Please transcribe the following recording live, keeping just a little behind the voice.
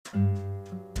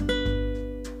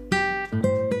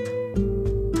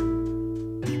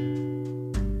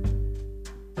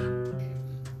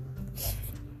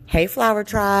Hey, Flower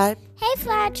Tribe. Hey,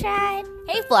 Flower Tribe.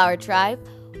 Hey, Flower Tribe.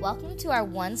 Welcome to our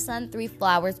One Sun, Three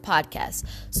Flowers podcast,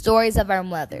 Stories of Our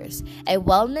Mothers, a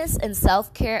wellness and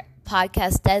self-care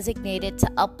podcast designated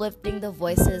to uplifting the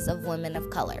voices of women of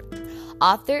color.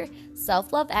 Author,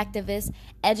 self-love activist,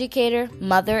 educator,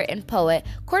 mother, and poet,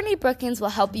 Courtney Brookins will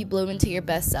help you bloom into your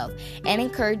best self and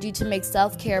encourage you to make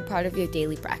self-care a part of your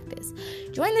daily practice.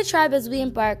 Join the tribe as we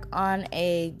embark on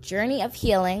a journey of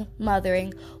healing,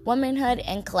 mothering, womanhood,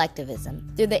 and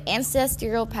collectivism through the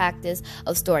ancestral practice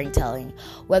of storytelling.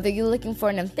 Whether you're looking for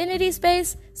an infinity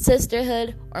space,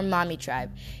 sisterhood, or mommy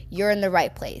tribe, you're in the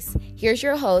right place. Here's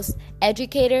your host,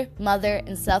 educator, mother,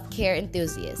 and self-care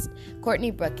enthusiast,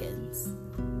 Courtney Brookins.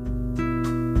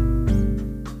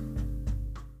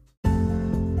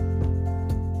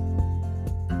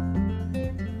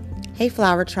 Hey,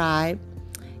 Flower Tribe.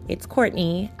 It's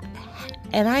Courtney,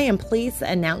 and I am pleased to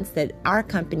announce that our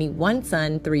company, One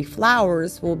Sun, Three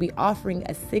Flowers, will be offering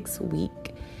a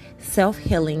 6-week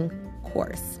self-healing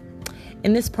course.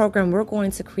 In this program, we're going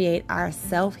to create our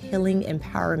self-healing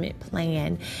empowerment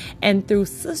plan, and through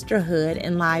sisterhood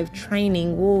and live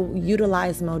training, we'll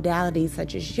utilize modalities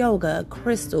such as yoga,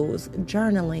 crystals,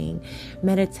 journaling,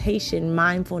 meditation,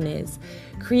 mindfulness,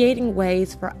 creating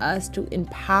ways for us to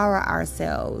empower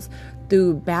ourselves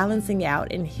through balancing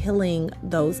out and healing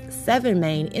those 7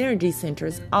 main energy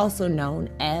centers, also known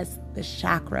as the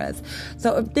chakras.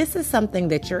 So if this is something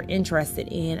that you're interested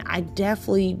in, I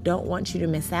definitely don't want you to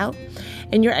miss out.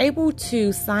 And you're able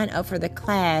to sign up for the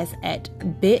class at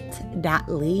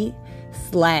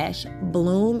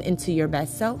bit.ly/bloom into your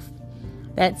best self.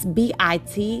 That's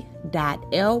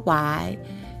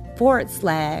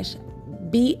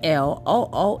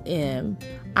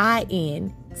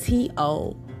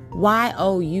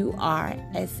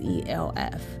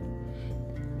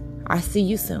I'll see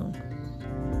you soon.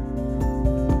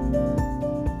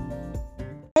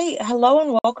 Hey, hello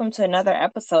and welcome to another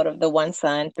episode of the One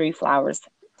Sun, Three Flowers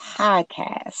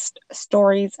podcast,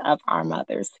 Stories of Our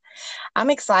Mothers. I'm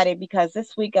excited because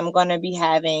this week I'm going to be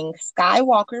having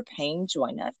Skywalker Payne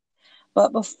join us.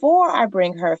 But before I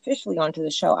bring her officially onto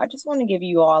the show, I just want to give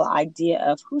you all an idea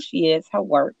of who she is, her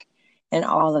work, and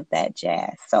all of that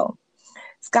jazz. So,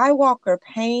 Skywalker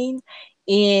Payne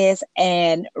is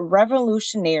an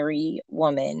revolutionary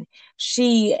woman.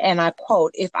 She, and I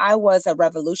quote, "If I was a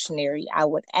revolutionary, I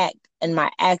would act, and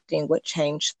my acting would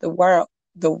change the world."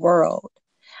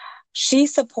 She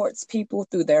supports people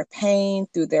through their pain,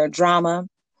 through their drama,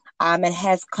 and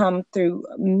has come through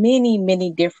many,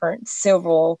 many different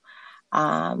civil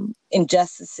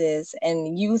injustices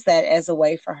and use that as a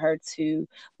way for her to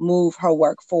move her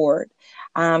work forward.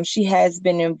 She has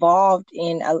been involved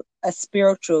in a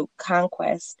spiritual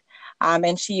conquest,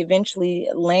 and she eventually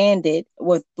landed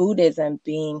with Buddhism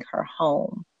being her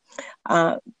home.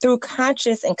 Through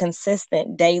conscious and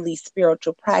consistent daily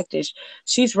spiritual practice,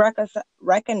 she's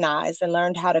recognized and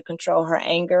learned how to control her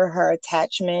anger, her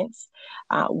attachments,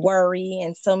 worry,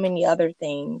 and so many other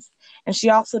things. And she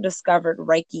also discovered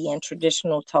Reiki and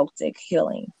traditional Toltec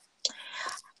healing.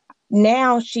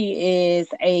 Now she is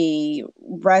a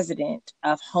resident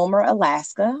of Homer,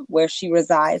 Alaska, where she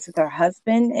resides with her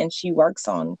husband, and she works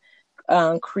on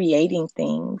creating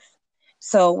things.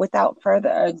 So without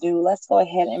further ado, let's go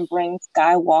ahead and bring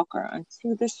Skywalker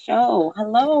onto the show.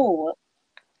 Hello.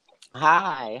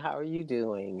 Hi, how are you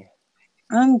doing?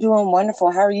 I'm doing wonderful.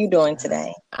 How are you doing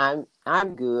today? I'm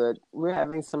good. We're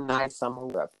having some nice summer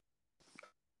weather.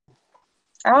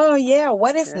 Oh, yeah.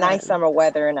 What is nice summer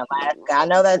weather in Alaska? I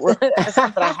know that's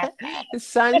something I have to ask.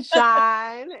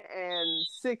 Sunshine and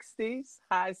 60s,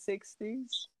 high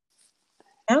 60s.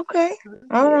 Okay.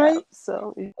 All right.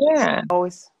 So yeah,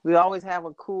 we always have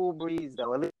a cool breeze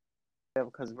though, at least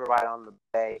because we're right on the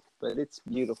bay. But it's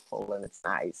beautiful and it's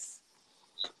nice.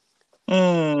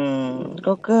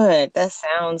 Oh, good. That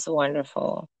sounds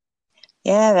wonderful.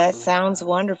 Yeah, that sounds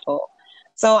wonderful.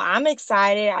 So I'm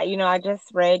excited. I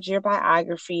just read your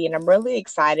biography, and I'm really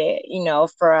excited,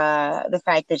 for the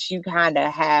fact that you kind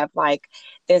of have like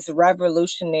this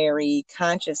revolutionary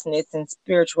consciousness and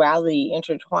spirituality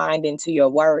intertwined into your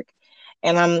work.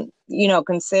 And I'm,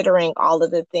 considering all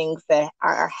of the things that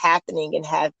are happening and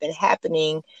have been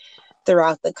happening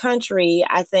throughout the country,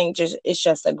 I think it's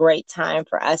just a great time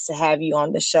for us to have you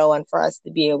on the show and for us to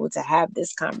be able to have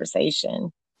this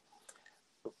conversation.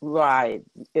 Right.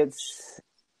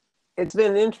 It's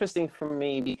been interesting for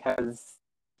me because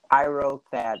I wrote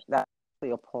that's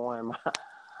actually a poem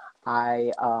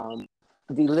I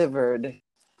delivered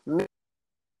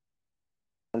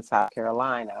in South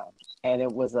Carolina, and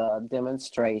it was a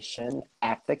demonstration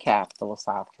at the Capitol of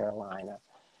South Carolina.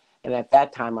 And at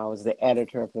that time, I was the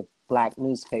editor of the black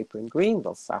newspaper in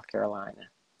Greenville, South Carolina.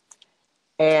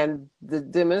 And the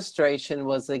demonstration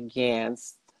was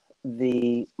against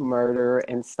the murder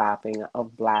and stopping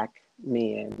of black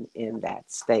men in that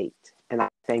state. And I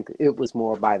think it was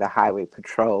more by the highway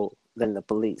patrol than the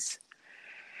police.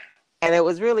 And it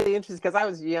was really interesting because I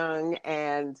was young,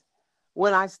 and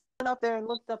when I stood up there and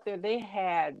looked up there, they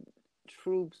had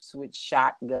troops with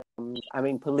shotguns,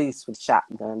 police with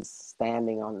shotguns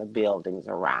standing on the buildings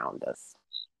around us.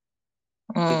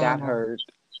 We got hurt,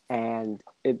 and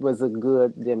it was a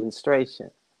good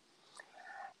demonstration.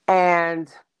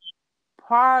 And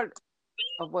part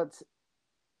of what's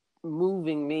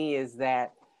moving me is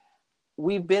that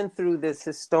we've been through this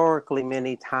historically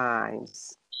many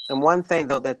times. And one thing,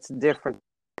 though, that's different,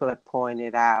 people have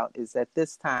pointed out, is that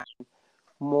this time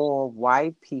more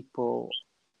white people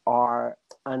are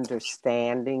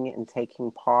understanding and taking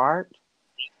part.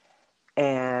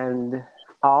 And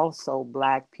also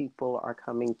black people are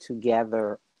coming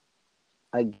together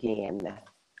again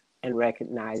and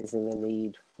recognizing the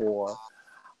need for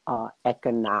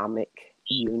economic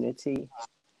unity,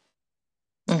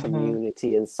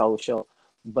 community, and social.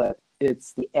 But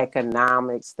it's the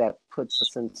economics that puts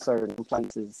us in certain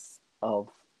places of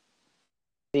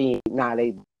being not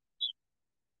able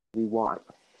we want.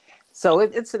 So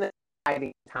it's an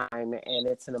exciting time, and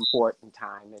it's an important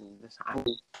time, and I'm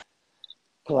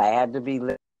glad to be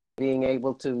being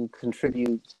able to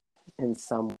contribute in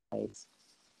some ways.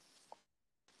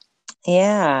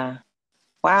 Yeah.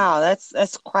 Wow,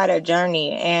 that's quite a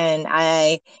journey. And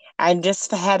I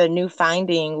just had a new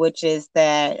finding, which is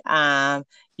that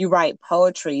you write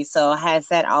poetry. So has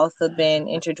that also been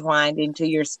intertwined into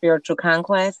your spiritual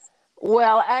conquest?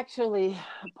 Well, actually,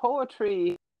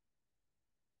 poetry,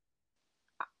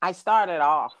 I started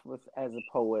off as a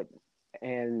poet,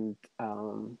 and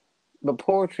but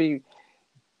poetry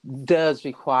does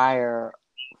require,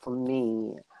 for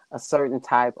me, a certain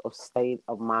type of state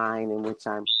of mind in which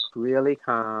I'm really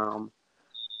calm,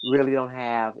 really don't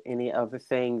have any other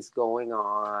things going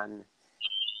on,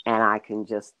 and I can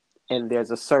and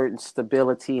there's a certain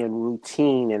stability and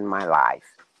routine in my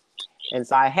life. And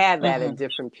so I had that at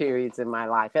different periods in my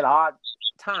life, at odd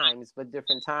times, but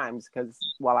different times, because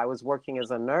while I was working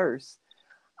as a nurse,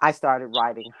 I started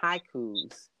writing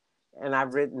haikus, and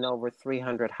I've written over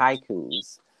 300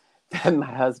 haikus that my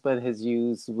husband has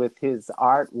used with his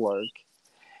artwork.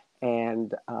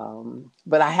 And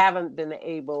but I haven't been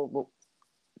able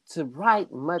to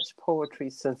write much poetry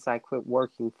since I quit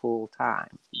working full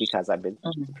time, because I've been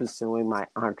pursuing my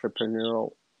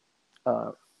entrepreneurial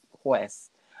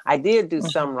quest. I did do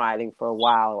some writing for a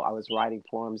while. I was writing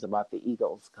poems about the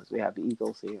eagles, because we have the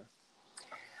eagles here.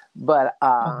 But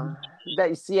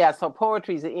so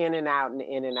poetry's in and out and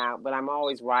in and out, but I'm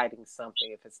always writing something.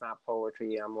 If it's not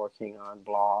poetry, I'm working on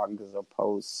blogs or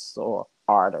posts or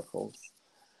articles.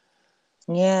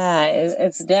 Yeah,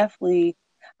 it's definitely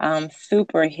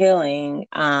super healing.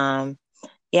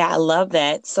 Yeah, I love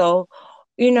that. So,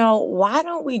 why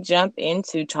don't we jump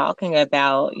into talking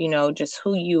about, just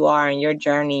who you are and your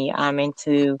journey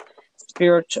into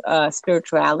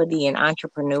spirituality and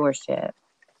entrepreneurship?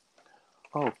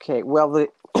 Okay, well,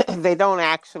 they don't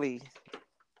actually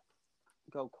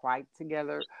go quite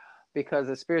together, because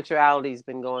the spirituality has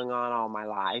been going on all my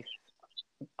life.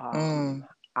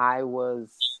 I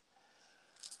was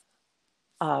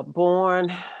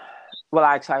born, well,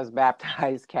 actually, I was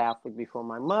baptized Catholic before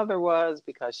my mother was,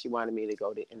 because she wanted me to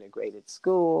go to integrated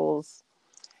schools.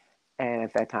 And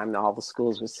at that time, all the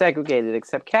schools were segregated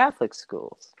except Catholic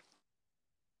schools.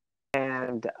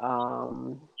 And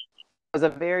I was a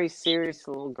very serious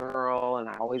little girl, and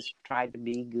I always tried to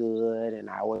be good, and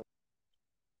I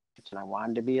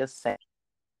wanted to be a saint.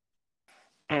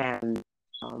 And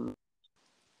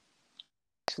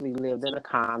actually lived in a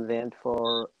convent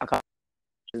for a couple of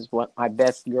years. What my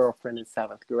best girlfriend in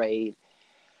 7th grade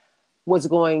was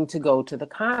going to go to the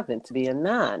convent to be a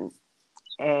nun,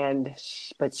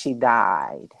 but she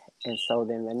died. And so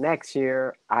then the next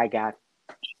year, I got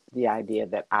the idea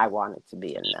that I wanted to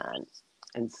be a nun.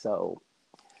 And so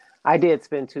I did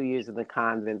spend 2 years in the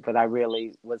convent, but I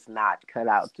really was not cut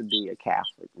out to be a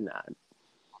Catholic nun.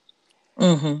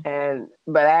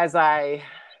 But as I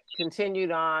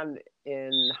continued on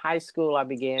in high school, I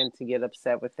began to get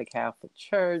upset with the Catholic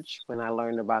Church when I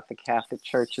learned about the Catholic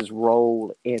Church's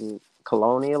role in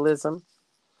colonialism,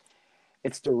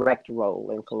 its direct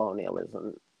role in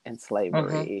colonialism and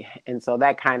slavery. And so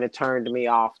that kind of turned me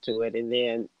off to it. And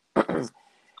then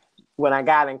when I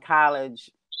got in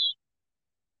college,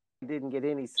 didn't get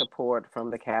any support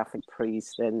from the Catholic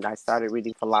priest, and I started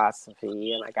reading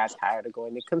philosophy, and I got tired of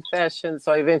going to confession.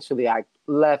 So eventually I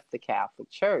left the Catholic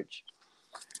Church.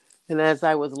 And as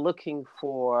I was looking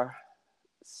for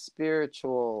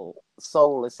spiritual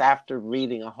solace after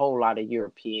reading a whole lot of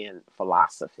European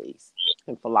philosophies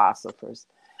and philosophers,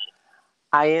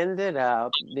 I ended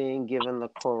up being given the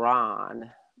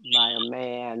Quran by a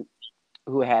man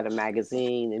who had a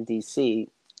magazine in DC.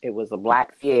 It was a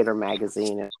Black Theater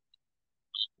magazine, and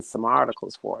some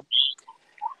articles for it.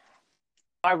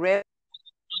 I read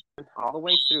all the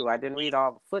way through. I didn't read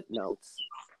all the footnotes.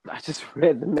 I just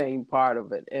read the main part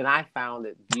of it. And I found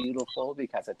it beautiful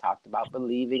because it talked about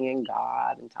believing in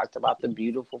God and talked about the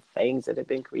beautiful things that had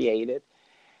been created.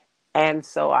 And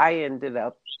so I ended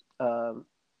up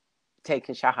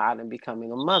taking Shahada and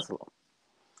becoming a Muslim.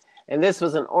 And this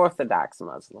was an Orthodox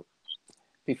Muslim.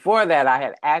 Before that, I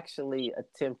had actually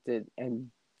attempted and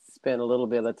spent a little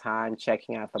bit of time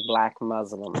checking out the Black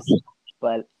Muslims.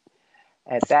 But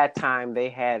at that time,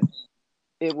 it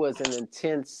was an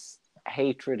intense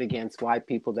hatred against white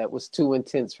people that was too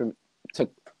intense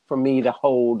for me to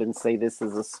hold and say this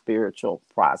is a spiritual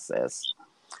process.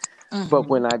 Mm-hmm. But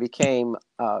when I became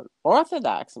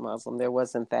Orthodox Muslim, there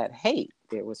wasn't that hate.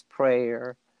 There was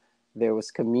prayer, there was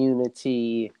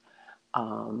community,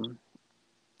 and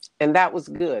that was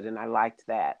good, and I liked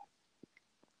that.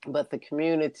 But the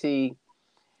community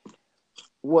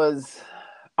was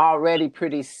already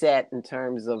pretty set in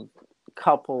terms of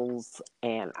couples,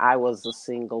 and I was a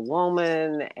single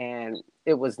woman, and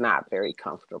it was not very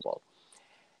comfortable.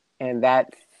 And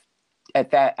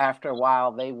after a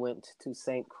while, they went to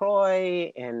St.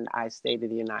 Croix, and I stayed in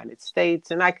the United States,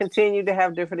 and I continued to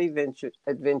have different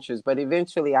adventures. But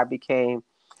eventually,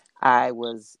 I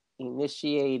was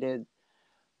initiated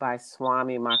by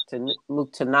Swami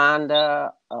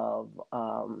Muktananda of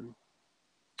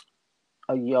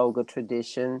a yoga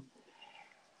tradition,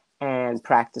 and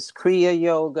practiced Kriya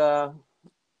Yoga.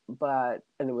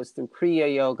 And it was through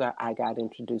Kriya Yoga I got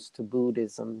introduced to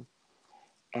Buddhism.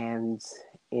 And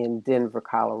in Denver,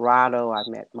 Colorado, I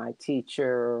met my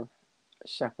teacher,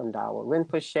 Shepandawa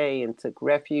Rinpoche, and took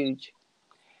refuge.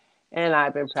 And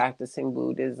I've been practicing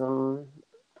Buddhism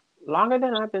longer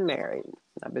than I've been married.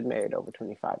 I've been married over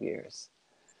 25 years.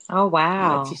 Oh,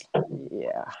 wow.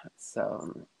 Yeah.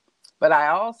 So, but I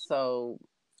also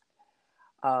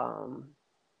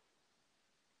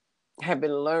have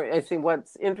been learning. I think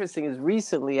what's interesting is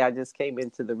recently I just came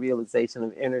into the realization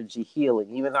of energy healing.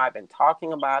 Even though I've been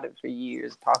talking about it for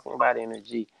years, talking about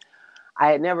energy,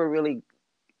 I had never really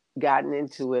gotten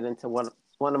into it until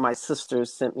one of my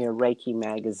sisters sent me a Reiki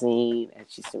magazine, and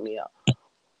she sent me a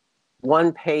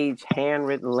one-page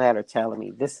handwritten letter telling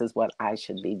me this is what I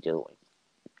should be doing.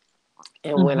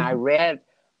 And mm-hmm. when I read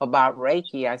about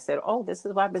Reiki, I said, oh, this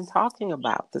is what I've been talking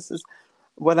about. This is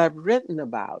what I've written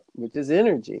about, which is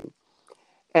energy.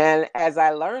 And as I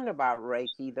learned about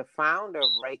Reiki, the founder of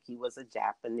Reiki was a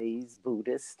Japanese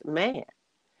Buddhist man.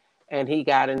 And he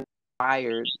got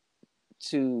inspired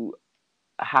to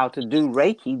how to do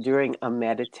Reiki during a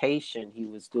meditation. He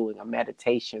was doing a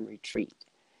meditation retreat.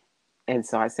 And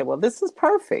so I said, well, this is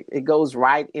perfect. It goes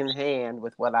right in hand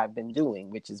with what I've been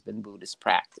doing, which has been Buddhist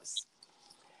practice.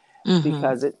 Mm-hmm.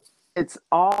 Because it's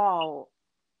all,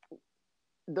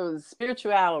 the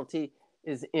spirituality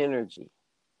is energy.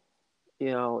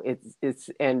 You know,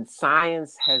 and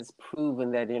science has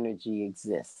proven that energy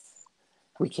exists.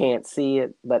 We can't see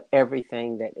it, but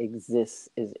everything that exists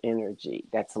is energy.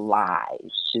 That's live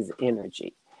is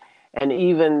energy. And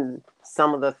even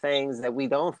some of the things that we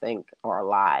don't think are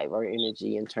alive are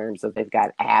energy in terms of they've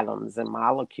got atoms and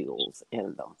molecules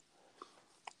in them.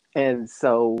 And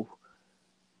so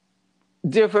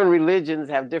different religions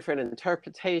have different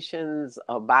interpretations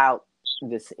about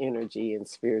this energy and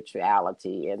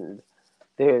spirituality. And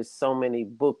there's so many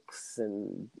books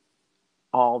and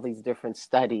all these different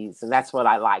studies. And that's what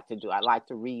I like to do. I like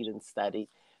to read and study.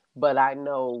 But I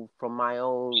know from my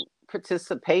own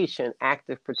participation,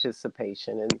 active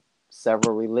participation in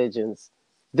several religions,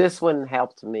 this one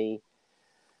helped me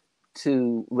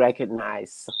to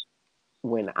recognize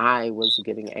when I was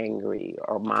getting angry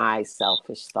or my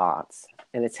selfish thoughts.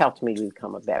 And it's helped me to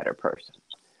become a better person.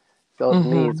 So mm-hmm.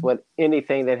 to me, it's what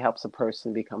anything that helps a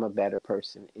person become a better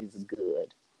person is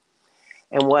good.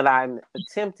 And what I'm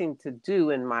attempting to do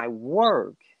in my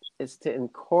work is to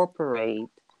incorporate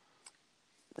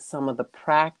some of the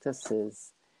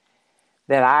practices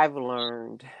that I've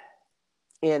learned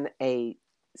in a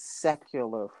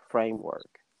secular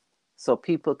framework. So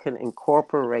people can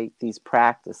incorporate these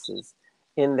practices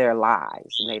in their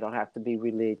lives. And they don't have to be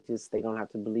religious. They don't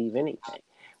have to believe anything.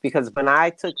 Because when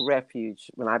I took refuge,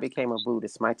 when I became a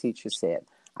Buddhist, my teacher said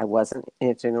I wasn't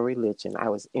entering a religion, I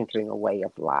was entering a way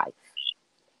of life.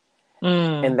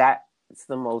 And that's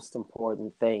the most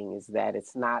important thing, is that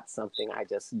it's not something I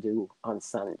just do on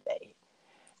Sunday.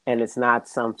 And it's not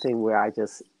something where I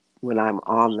just, when I'm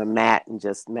on the mat and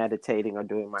just meditating or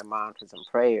doing my mantras and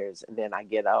prayers, and then I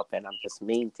get up and I'm just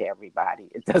mean to everybody.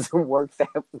 It doesn't work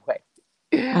that way.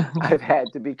 I've had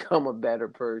to become a better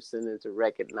person and to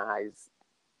recognize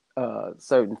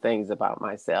certain things about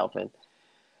myself. And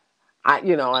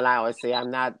and I always say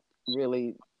I'm not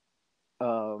really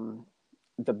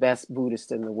the best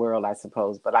Buddhist in the world, I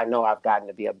suppose, but I know I've gotten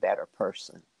to be a better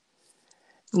person.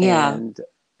 Yeah. And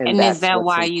is that's that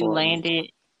what's why you important.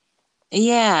 landed?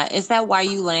 Yeah. Is that why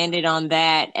you landed on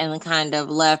that and kind of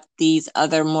left these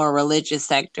other more religious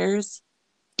sectors?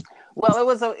 Well,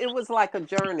 it was like a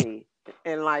journey,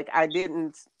 and like I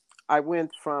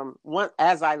went from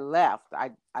as I left,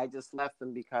 I just left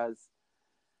them because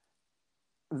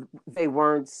they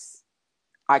weren't.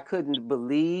 I couldn't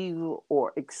believe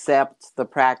or accept the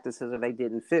practices, or they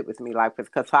didn't fit with me. Like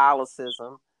with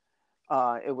Catholicism,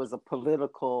 it was a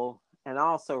political and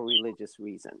also religious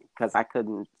reason, because I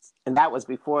couldn't, and that was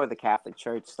before the Catholic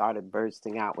Church started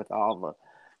bursting out with all the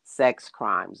sex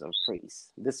crimes of priests.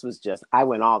 This was just, I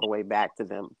went all the way back to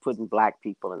them putting Black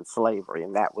people in slavery,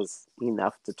 and that was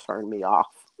enough to turn me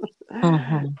off.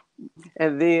 Mm-hmm.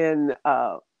 And then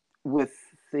with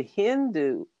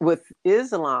with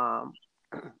Islam,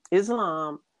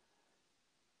 Islam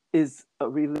is a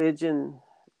religion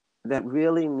that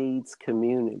really needs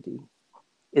community.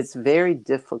 It's very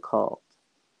difficult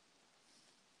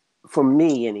for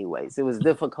me, anyways. It was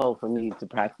difficult for me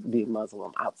to be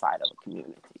Muslim outside of a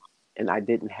community, and I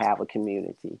didn't have a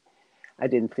community. I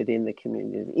didn't fit in the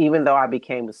community. Even though I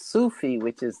became a Sufi,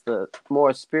 which is the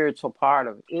more spiritual part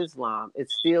of Islam,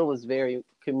 it still was very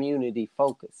community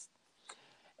focused.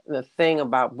 The thing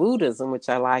about Buddhism, which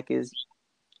I like, is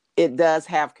it does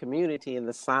have community, in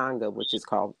the Sangha, which is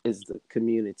the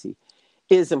community,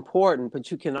 is important,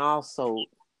 but you can also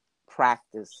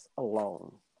practice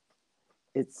alone.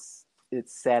 It's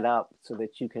set up so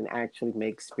that you can actually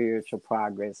make spiritual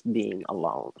progress being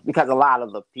alone. Because a lot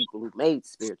of the people who made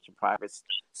spiritual progress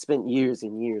spent years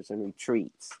and years in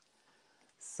retreats.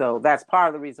 So that's part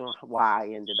of the reason why I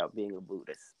ended up being a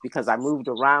Buddhist, because I moved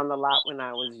around a lot when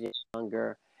I was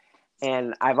younger,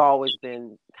 and I've always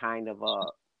been kind of a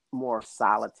more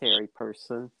solitary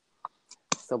person.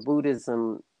 So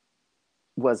Buddhism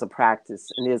was a practice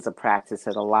and is a practice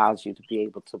that allows you to be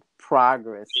able to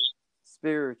progress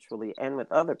spiritually and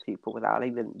with other people without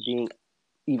even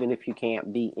if you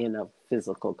can't be in a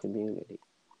physical community.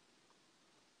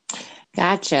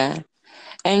 Gotcha.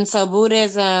 And so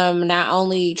Buddhism not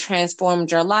only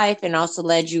transformed your life and also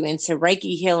led you into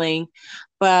Reiki healing,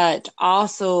 but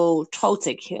also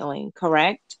Toltec healing,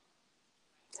 correct?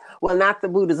 Well, not the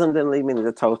Buddhism didn't lead me to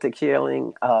the Toltec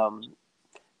healing.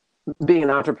 Being an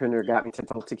entrepreneur got me to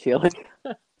Toltec healing.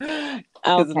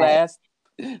 Because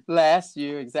Okay. last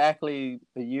year, exactly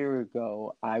a year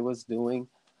ago, I was doing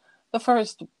the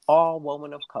first all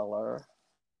woman of color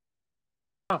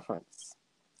conference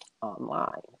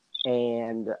online.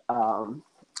 And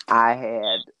I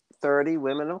had 30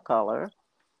 women of color,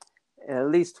 and at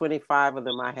least 25 of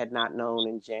them I had not known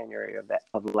in January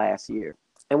of last year.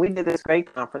 And we did this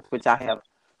great conference, which I have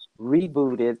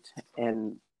rebooted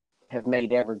and have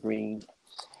made evergreen.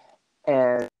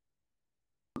 And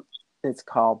it's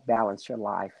called Balance Your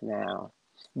Life now.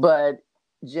 But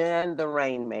Jen the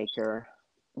Rainmaker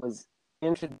was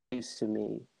introduced to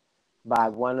me by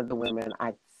one of the women,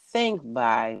 I think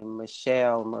by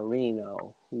Michelle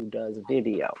Marino, who does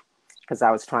video, because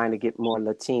I was trying to get more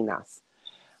Latinas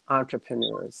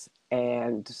entrepreneurs.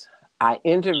 And I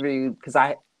interviewed, because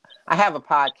I have a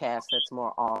podcast that's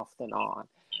more off than on,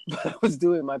 but I was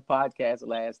doing my podcast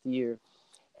last year.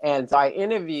 And so I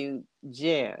interviewed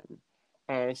Jen,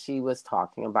 and she was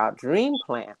talking about dream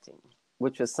planting,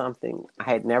 which was something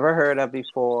I had never heard of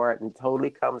before, and totally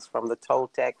comes from the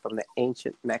Toltec, from the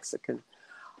ancient Mexican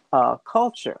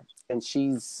culture. And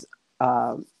she's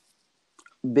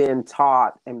been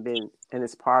taught and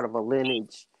is part of a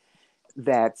lineage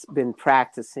that's been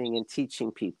practicing and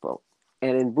teaching people.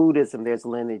 And in Buddhism, there's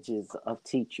lineages of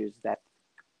teachers that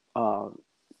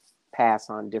pass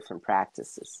on different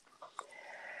practices.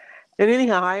 And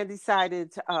anyhow, I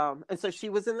decided, and so she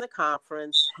was in the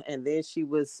conference, and then she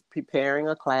was preparing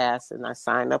a class, and I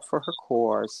signed up for her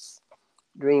course,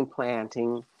 Dream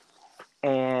Planting,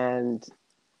 and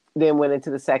then went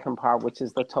into the second part, which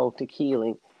is the Toltec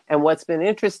healing. And what's been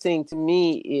interesting to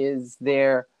me is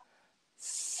their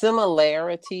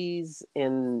similarities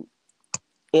in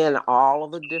in all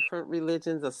of the different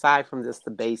religions, aside from just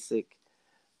the basic,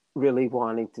 really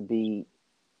wanting to be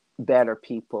better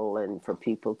people and for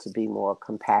people to be more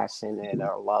compassionate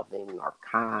or loving or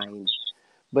kind.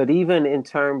 But even in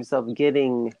terms of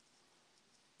getting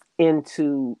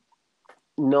into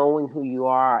knowing who you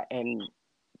are and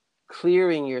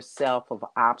clearing yourself of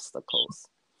obstacles.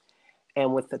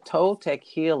 And with the Toltec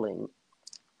healing,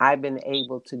 I've been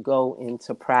able to go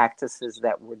into practices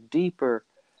that were deeper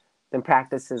than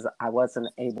practices I wasn't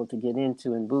able to get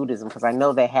into in Buddhism, because I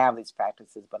know they have these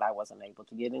practices, but I wasn't able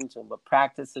to get into them. But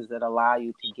practices that allow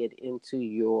you to get into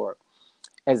your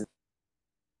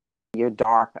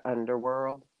dark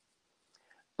underworld,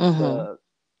 the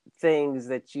things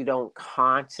that you don't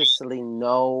consciously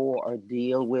know or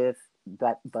deal with,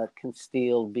 but can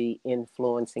still be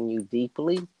influencing you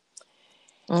deeply.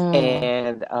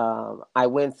 And I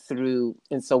went through,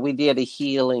 and so we did a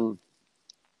healing.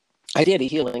 I did a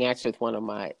healing actually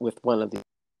with one of the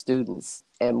students,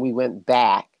 and we went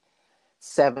back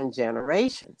 7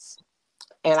 generations.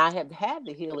 And I had had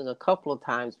the healing a couple of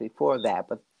times before that,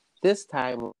 but this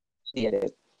time we did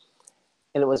it,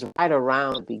 and it was right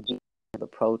around the beginning of the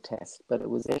protest. But it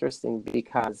was interesting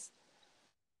because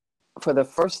for the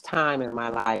first time in my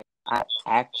life, I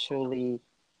actually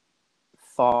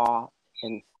thought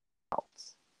and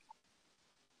felt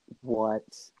what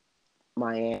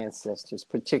my ancestors,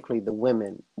 particularly the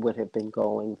women, would have been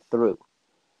going through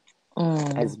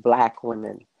as Black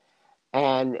women.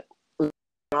 And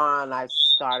on, I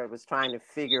was trying to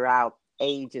figure out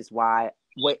age-wise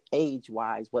what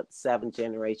 7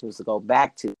 generations to go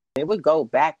back to. It would go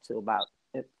back to about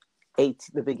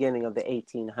the beginning of the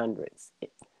 1800s,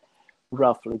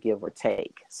 roughly, give or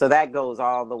take. So that goes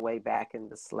all the way back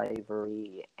into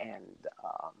slavery and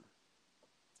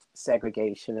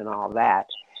segregation and all that.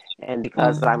 And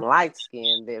because I'm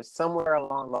light-skinned, there's somewhere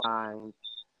along the line,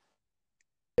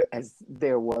 as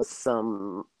there was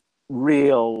some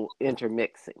real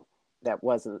intermixing that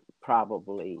wasn't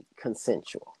probably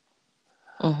consensual.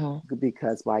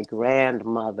 Because my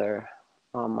grandmother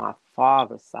on my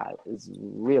father's side is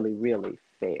really, really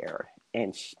fair,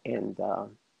 but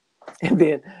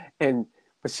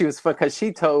she was fun because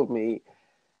she told me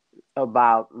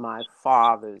about my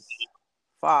father's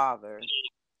father,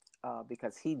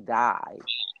 because he died,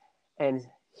 and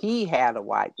he had a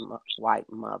white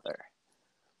mother,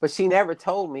 but she never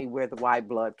told me where the white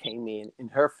blood came in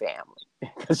her family,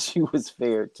 because she was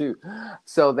fair too.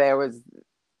 So there was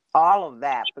all of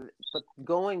that, but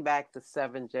going back to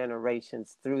 7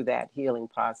 generations through that healing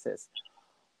process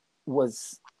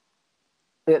was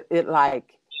it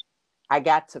like I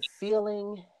got to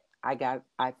feeling, I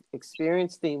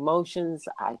experienced the emotions,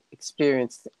 I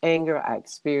experienced the anger, I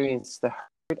experienced the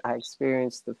hurt, I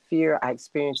experienced the fear, I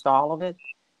experienced all of it,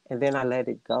 and then I let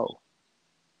it go.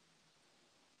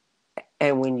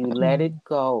 And when you let it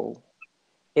go,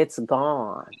 it's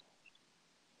gone.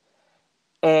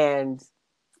 And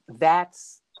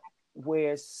that's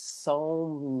where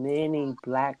so many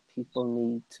Black people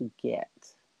need to get,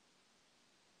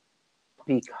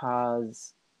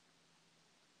 because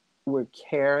we're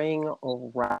carrying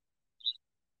around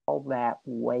all that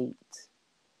weight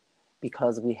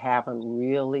because we haven't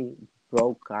really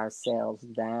broke ourselves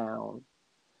down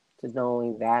to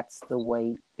knowing that's the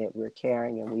weight that we're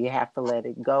carrying, and we have to let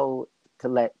it go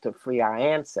to free our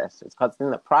ancestors. Because in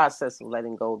the process of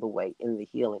letting go of the weight in the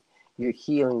healing, you're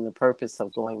healing. The purpose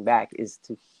of going back is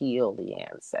to heal the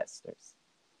ancestors.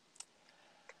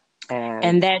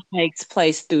 And that takes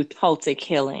place through Toltec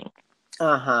healing.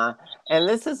 And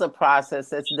this is a process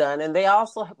that's done. And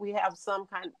we have some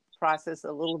kind of process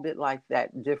a little bit like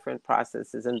that, different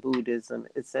processes in Buddhism.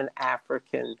 It's in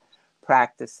African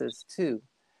practices too.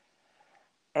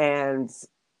 And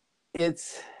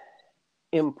it's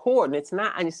important. It's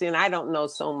not, and you see, and I don't know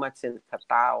so much in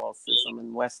Catholicism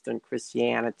and Western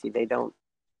Christianity. They don't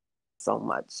so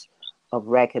much of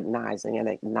recognizing and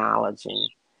acknowledging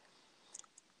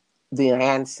the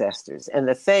ancestors. And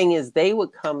the thing is, they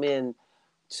would come in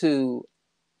to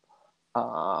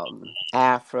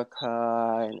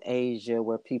Africa and Asia,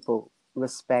 where people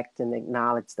respect and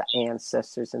acknowledge the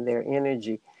ancestors and their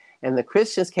energy. And the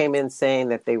Christians came in saying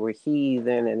that they were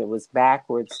heathen and it was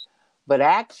backwards. But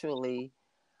actually,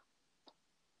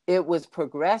 it was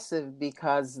progressive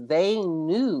because they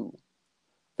knew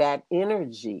that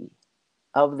energy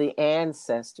of the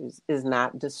ancestors is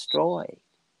not destroyed.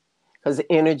 Because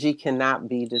energy cannot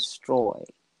be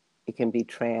destroyed. It can be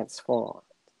transformed.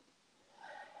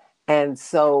 And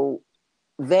so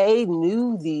they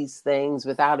knew these things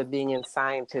without it being in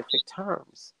scientific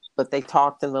terms. but they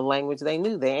talked in the language they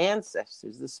knew, the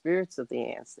ancestors, the spirits of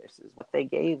the ancestors, what they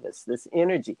gave us, this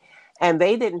energy. And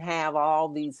they didn't have all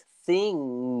these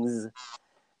things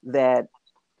that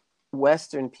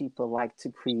Western people like to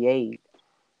create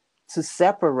to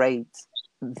separate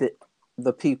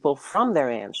the people from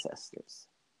their ancestors.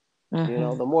 You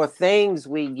know, the more things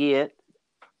we get,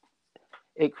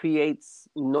 it creates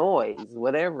noise,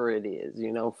 whatever it is,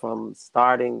 you know, from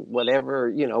starting whatever,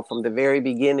 you know, from the very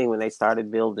beginning when they started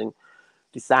building,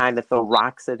 deciding to throw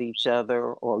rocks at each other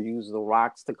or use the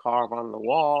rocks to carve on the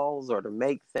walls or to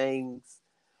make things.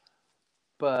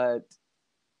 But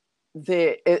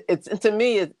it's to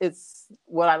me, it's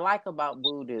what I like about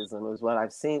Buddhism is what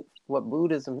I've seen, what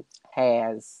Buddhism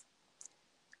has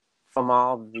from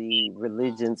all the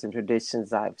religions and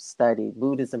traditions I've studied.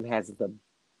 Buddhism has the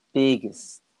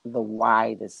biggest, the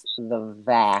widest, the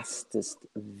vastest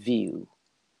view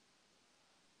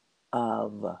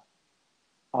of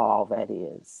all that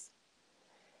is.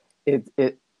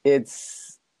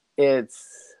 It's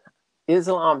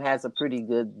Islam has a pretty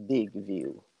good big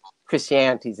view.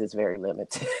 Christianity's is very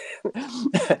limited.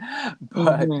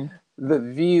 But the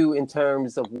view in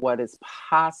terms of what is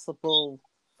possible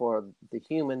for the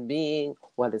human being,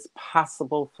 what is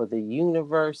possible for the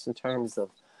universe in terms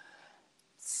of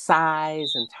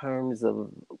size, in terms of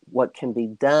what can be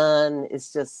done.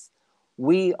 It's just,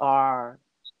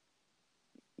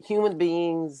 human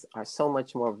beings are so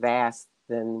much more vast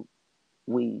than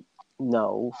we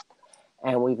know.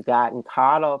 And we've gotten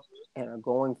caught up and are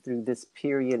going through this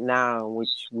period now in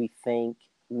which we think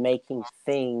making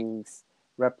things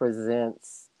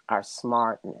represents our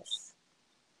smartness.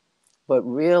 But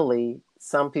really,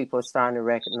 some people are starting to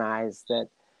recognize that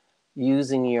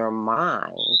using your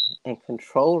mind and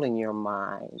controlling your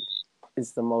mind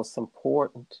is the most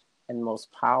important and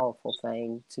most powerful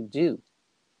thing to do.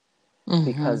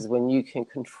 Because when you can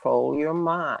control your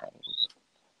mind,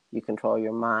 you control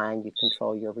your mind, you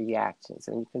control your reactions.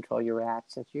 And you control your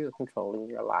reactions, you're controlling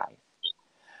your life.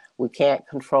 We can't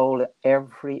control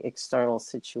every external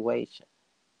situation,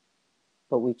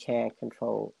 but we can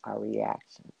control our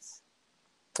reactions.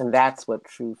 And that's what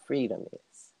true freedom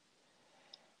is.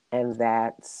 And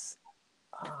that's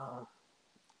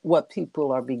what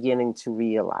people are beginning to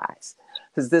realize.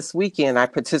 Because this weekend I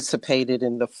participated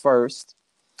in the first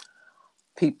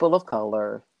People of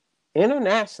Color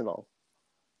International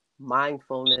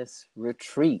Mindfulness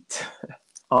Retreat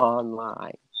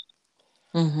online.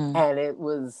 And it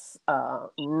was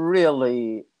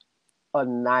really a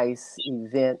nice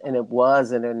event, and it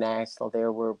was international.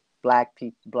 There were Black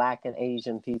and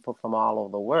Asian people from all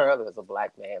over the world. There was a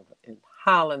Black man in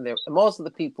Holland. Most of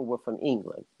the people were from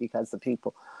England because the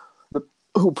people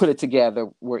who put it together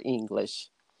were English.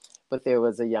 But there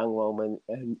was a young woman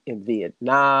in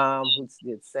Vietnam who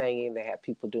did singing. They had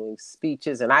people doing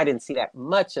speeches, and I didn't see that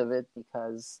much of it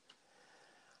because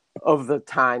of the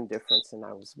time difference, and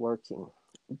I was working.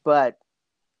 But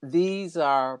these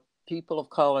are people of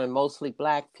color and mostly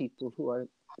Black people who are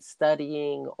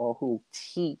studying or who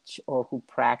teach or who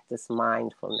practice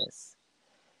mindfulness.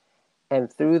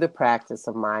 And through the practice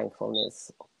of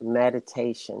mindfulness,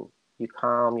 meditation, you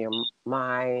calm your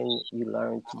mind, you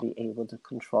learn to be able to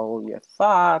control your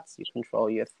thoughts, you control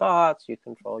your thoughts, you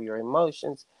control your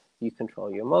emotions, you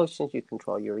control your emotions, you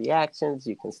control your reactions,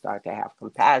 you can start to have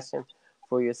compassion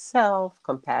for yourself,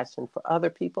 compassion for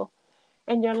other people,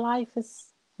 and your life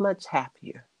is much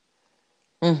happier.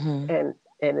 And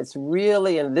it's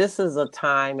really, and this is a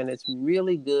time, and it's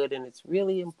really good, and it's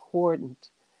really important,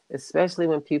 especially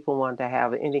when people want to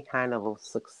have any kind of a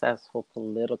successful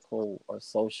political or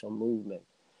social movement,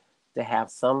 to have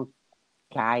some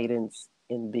guidance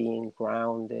in being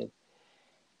grounded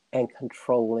and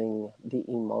controlling the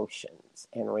emotions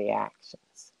and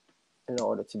reactions in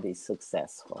order to be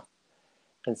successful.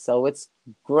 And so it's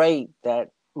great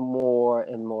that more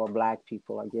and more Black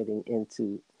people are getting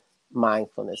into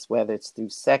mindfulness, whether it's through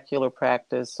secular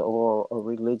practice or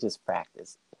religious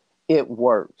practice. It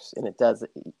works, and it does.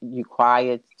 You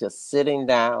quiet, just sitting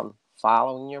down,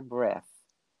 following your breath.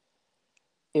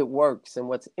 It works. And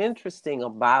what's interesting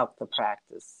about the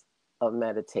practice of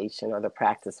meditation or the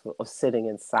practice of sitting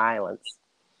in silence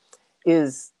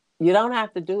is you don't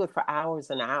have to do it for hours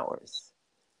and hours,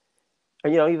 or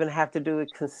you don't even have to do it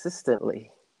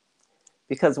consistently,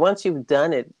 because once you've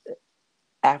done it,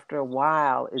 after a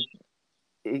while,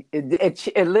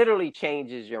 it literally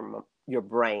changes your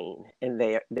brain. And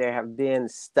there have been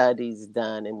studies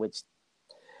done in which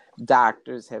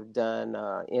doctors have done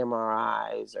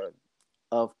MRIs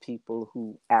of people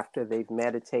who, after they've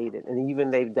meditated, and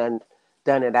even they've done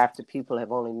it after people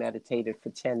have only meditated for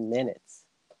 10 minutes,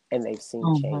 and they've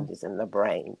seen changes in the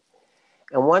brain.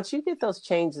 And once you get those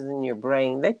changes in your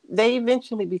brain, they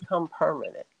eventually become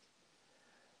permanent.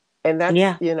 And that's,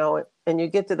 Yeah. and you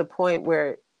get to the point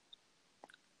where,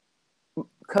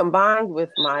 combined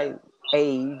with my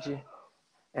age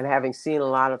and having seen a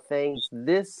lot of things,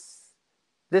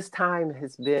 this time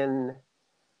has been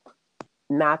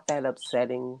not that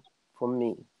upsetting for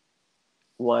me.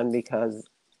 One, because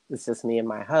it's just me and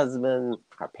my husband.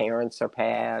 Our parents are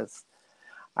passed.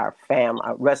 Our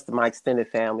rest of my extended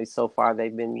family, so far,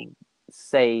 they've been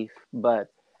safe. But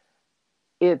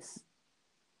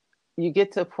you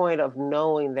get to a point of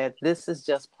knowing that this is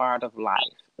just part of life,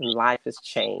 and life is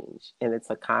change, and it's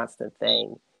a constant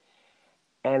thing.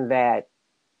 And that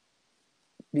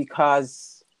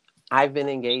because I've been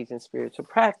engaged in spiritual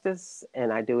practice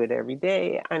and I do it every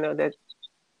day, I know that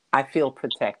I feel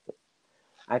protected.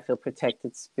 I feel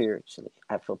protected spiritually.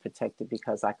 I feel protected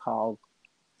because I call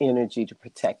energy to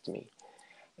protect me.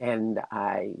 And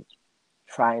I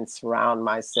try and surround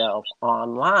myself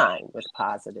online with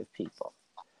positive people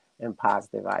and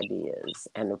positive ideas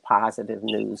and a positive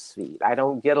news feed. I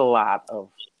don't get a lot of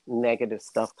negative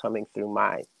stuff coming through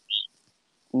my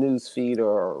news feed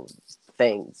or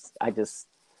things. I just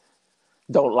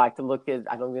don't like to look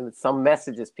at. I don't even, some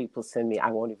messages people send me,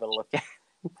 I won't even look at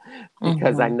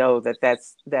because I know that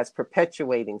that's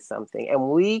perpetuating something, and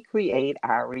we create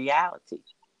our reality.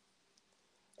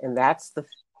 And that's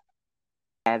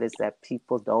that is that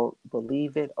people don't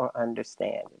believe it or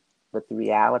understand it. But the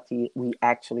reality, we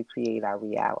actually create our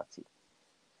reality.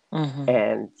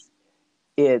 And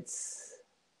it's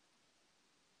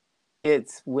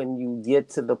when you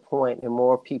get to the point, and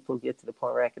more people get to the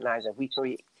point, recognizing we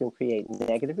can create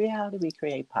negative reality, we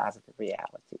create positive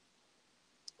reality.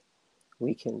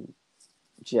 We can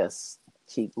just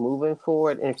keep moving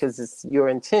forward, and because it's your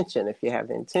intention. If you have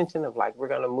the intention of, like, we're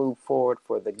going to move forward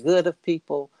for the good of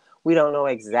people. We don't know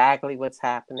exactly what's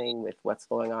happening with what's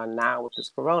going on now with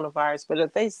this coronavirus, but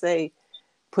if they say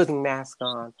putting masks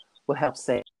on will help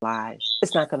save lives,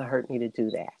 it's not going to hurt me to do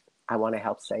that. I want to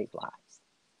help save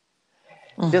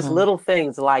lives. Just little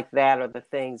things like that are the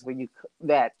things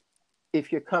that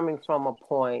if you're coming from a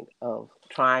point of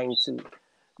trying to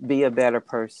be a better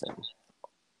person,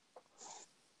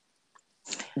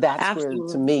 that's Absolutely. where,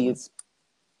 to me, it's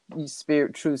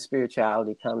true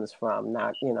spirituality comes from.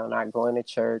 Not going to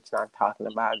church, not talking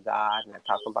about God, not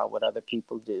talking about what other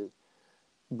people do,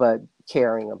 but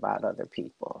caring about other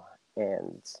people.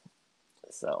 And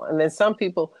then some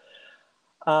people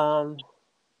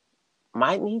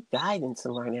might need guidance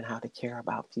in learning how to care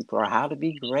about people or how to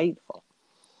be grateful.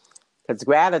 Because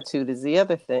gratitude is the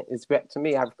other thing. To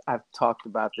me, I've talked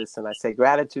about this, and I say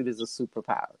gratitude is a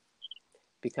superpower.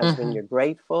 Because when you're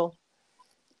grateful,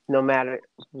 no matter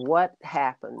what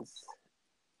happens,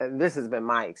 and this has been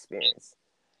my experience,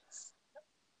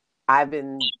 I've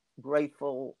been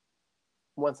grateful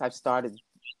once I've started,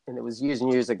 and it was years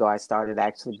and years ago, I started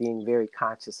actually being very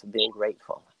conscious of being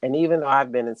grateful. And even though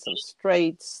I've been in some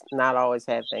straits, not always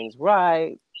had things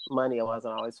right, money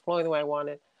wasn't always flowing the way I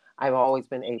wanted, I've always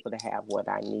been able to have what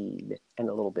I need and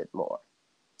a little bit more.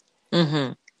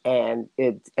 And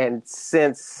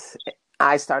since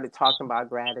I started talking about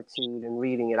gratitude and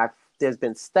reading it, there's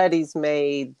been studies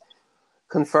made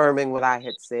confirming what I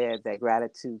had said, that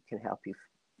gratitude can help you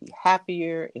be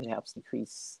happier, it helps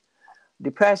decrease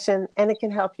depression, and it can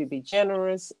help you be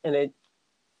generous, and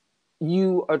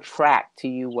you attract to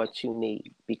you what you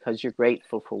need because you're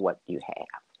grateful for what you have.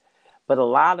 But a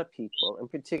lot of people,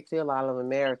 and particularly a lot of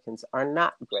Americans, are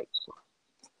not grateful.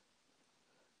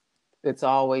 It's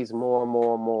always more,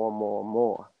 more, more, more,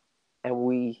 more.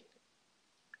 And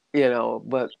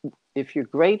but if you're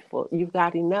grateful, you've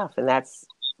got enough. And that's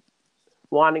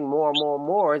wanting more, more,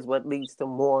 more is what leads to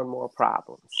more and more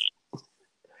problems.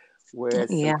 Whereas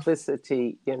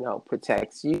simplicity,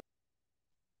 protects you.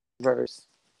 Verse.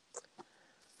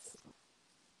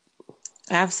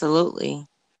 Absolutely.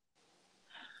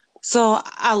 So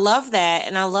I love that.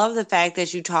 And I love the fact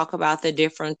that you talk about the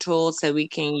different tools that we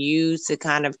can use to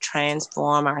kind of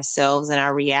transform ourselves and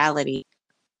our reality.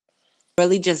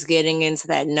 Really just getting into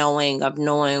that knowing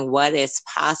what is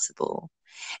possible.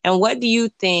 And what do you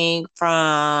think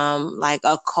from like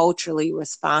a culturally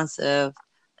responsive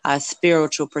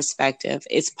spiritual perspective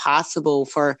is possible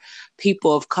for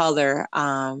people of color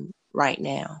right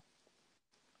now?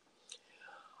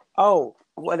 Oh,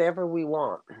 whatever we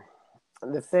want.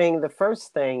 The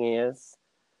first thing is,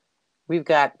 we've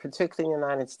got, particularly in the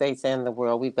United States and the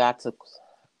world, we've got to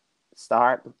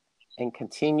start and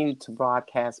continue to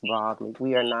broadcast broadly.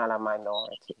 We are not a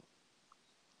minority.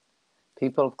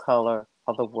 People of color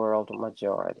are the world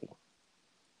majority.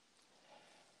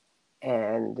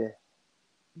 And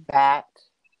that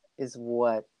is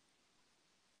what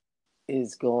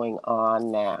is going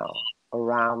on now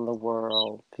around the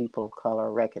world, people of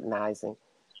color recognizing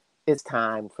it's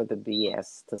time for the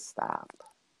BS to stop.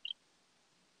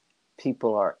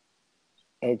 People are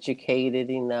educated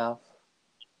enough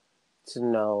to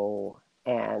know,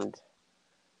 and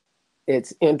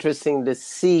it's interesting to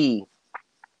see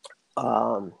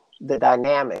the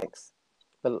dynamics.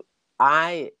 But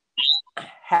I,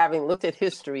 having looked at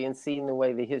history and seen the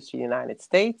way the history of the United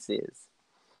States is,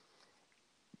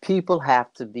 people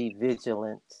have to be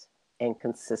vigilant and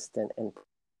consistent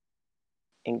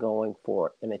in going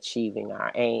for and achieving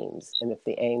our aims. And if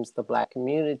the aims of the Black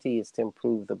community is to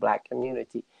improve the Black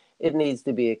community, it needs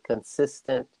to be a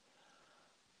consistent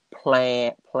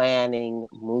planning,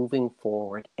 moving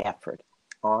forward effort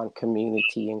on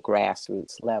community and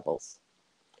grassroots levels.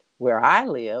 Where I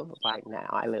live right now,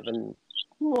 I live in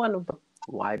one of the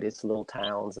whitest little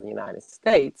towns in the United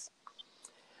States.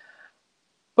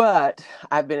 But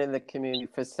I've been in the community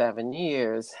for 7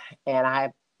 years, and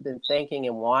I've been thinking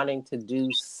and wanting to do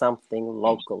something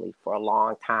locally for a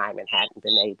long time and hadn't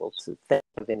been able to think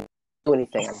of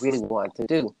anything I really wanted to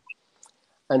do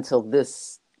until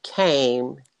this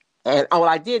came. And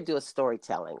I did do a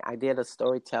storytelling. I did a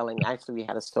storytelling. Actually, we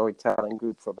had a storytelling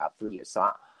group for about 3 years. So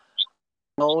I'm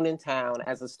known in town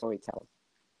as a storyteller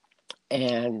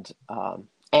and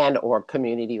or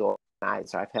community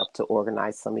organizer. I've helped to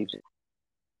organize some events.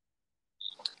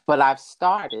 But I've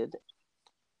started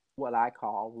what I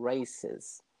call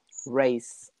races.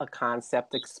 Race, a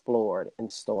concept explored in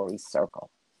Story Circle.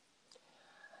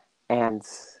 And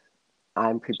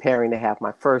I'm preparing to have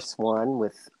my first one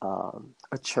with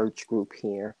a church group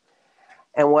here.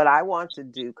 And what I want to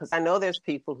do, because I know there's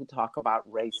people who talk about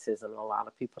racism, a lot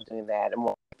of people doing that, and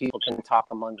more people can talk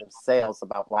among themselves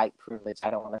about white privilege. I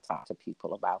don't want to talk to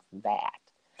people about that.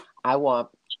 I want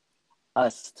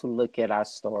us to look at our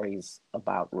stories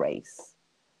about race.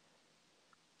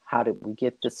 How did we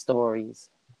get the stories?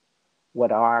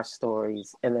 What are our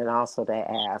stories? And then also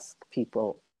to ask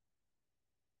people,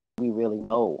 we really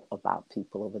know about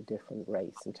people of a different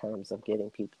race in terms of getting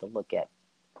people to look at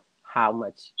how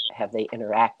much have they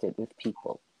interacted with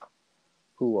people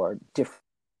who are different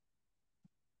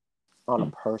on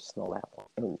a personal level,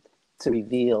 and to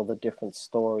reveal the different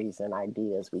stories and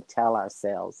ideas we tell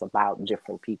ourselves about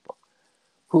different people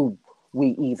who we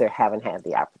either haven't had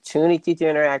the opportunity to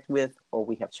interact with, or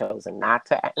we have chosen not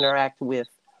to interact with,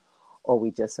 or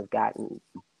we just have gotten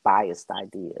biased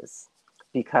ideas.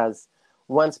 Because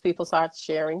once people start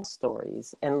sharing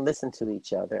stories and listen to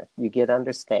each other, you get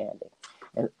understanding.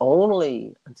 And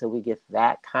only until we get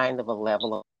that kind of a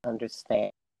level of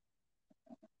understanding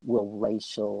will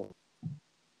racial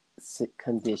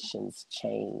conditions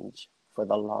change for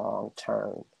the long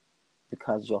term,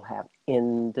 because you'll have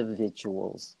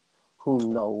individuals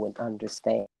who know and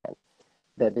understand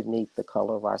that beneath the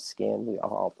color of our skin, we are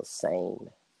all the same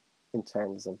in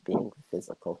terms of being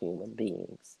physical human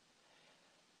beings.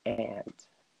 And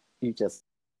you just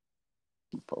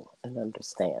people and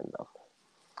understand them.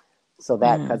 So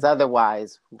that, because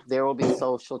otherwise there will be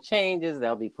social changes,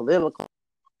 there'll be political,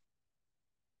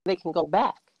 they can go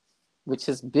back, which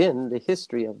has been the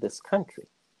history of this country.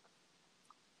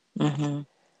 Mm-hmm.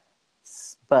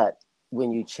 But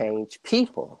when you change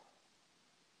people,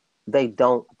 they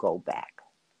don't go back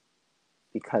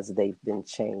because they've been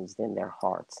changed in their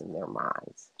hearts and their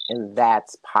minds. And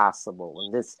that's possible.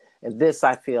 And this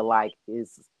I feel like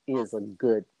is a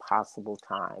good possible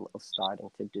time of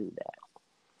starting to do that.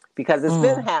 Because it's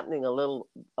been happening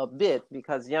a bit,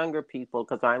 because younger people,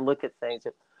 because I look at things,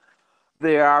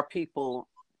 there are people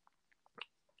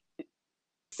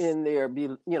in there,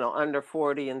 under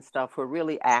 40 and stuff, who are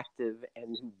really active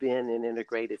and who've been in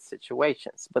integrated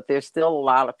situations. But there's still a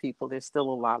lot of people, there's still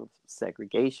a lot of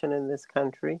segregation in this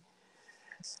country.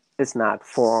 It's not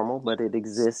formal, but it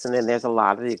exists. And then there's a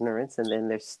lot of ignorance. And then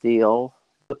there's still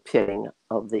the pitting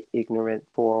of the ignorant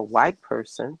poor white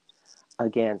person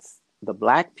against the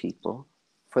Black people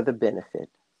for the benefit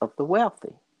of the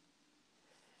wealthy.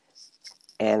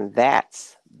 And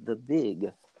that's the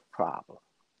big problem.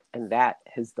 And that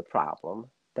is the problem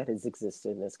that has existed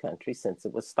in this country since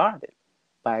it was started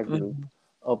by a group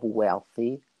of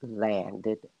wealthy,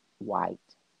 landed white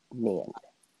men.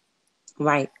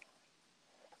 Right.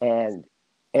 And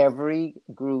every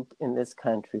group in this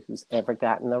country who's ever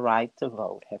gotten the right to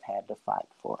vote have had to fight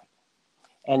for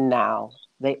it. And now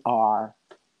they are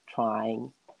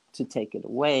trying to take it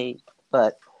away.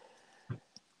 But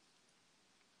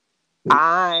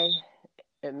I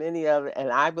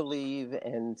believe,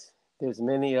 and there's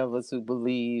many of us who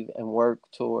believe and work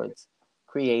towards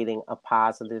creating a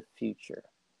positive future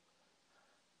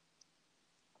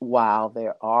while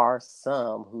there are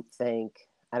some who think,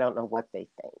 I don't know what they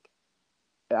think.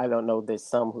 I don't know, there's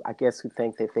some who, I guess, who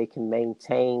think that they can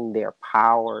maintain their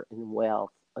power and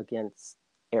wealth against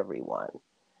everyone.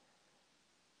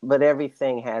 But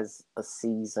everything has a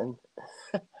season.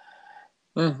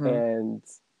 Mm-hmm. And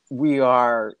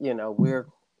we're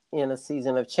in a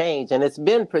season of change. And it's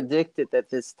been predicted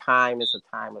that this time is a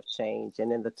time of change.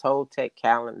 And in the Toltec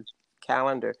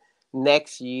calendar,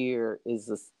 next year is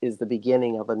the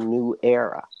beginning of a new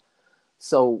era.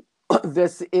 So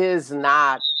this is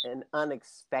not an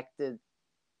unexpected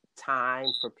time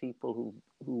for people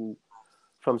who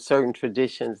from certain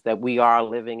traditions, that we are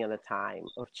living in a time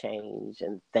of change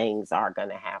and things are going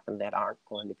to happen that aren't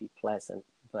going to be pleasant,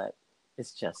 but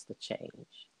it's just a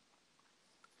change.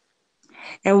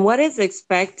 And what is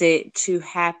expected to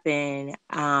happen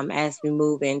as we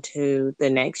move into the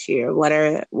next year?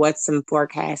 What's some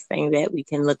forecasting that we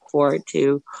can look forward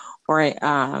to or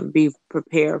be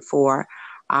prepared for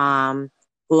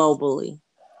globally?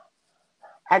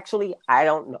 Actually, I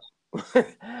don't know.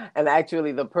 And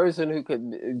actually, the person who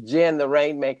could, Jen, the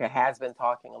Rainmaker, has been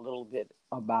talking a little bit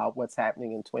about what's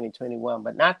happening in 2021,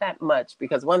 but not that much.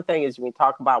 Because one thing is, when we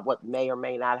talk about what may or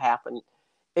may not happen,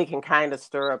 it can kind of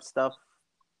stir up stuff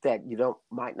that you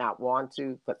might not want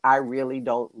to. But I really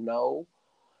don't know,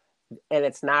 and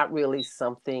it's not really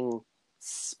something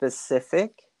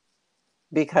specific,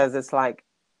 because it's like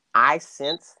I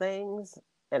sense things,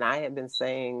 and I have been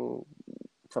saying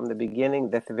from the beginning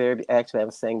that I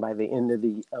was saying by the end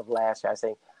of last year, I was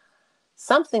saying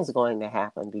something's going to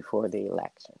happen before the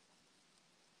election.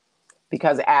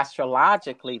 Because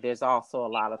astrologically, there's also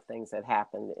a lot of things that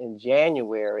happened in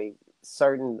January.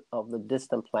 Certain of the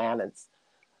distant planets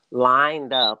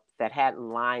lined up that hadn't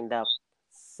lined up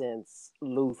since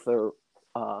Luther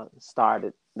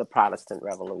started the Protestant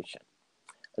Revolution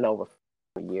and over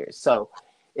years. So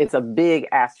it's a big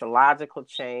astrological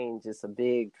change, it's a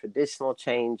big traditional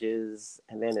changes,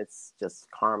 and then it's just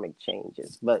karmic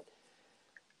changes. But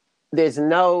there's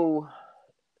no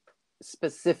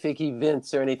specific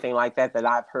events or anything like that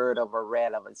I've heard of or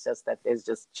read of. It's just that there's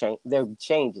just there are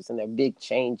changes, and they're big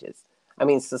changes. I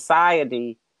mean,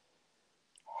 society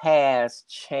has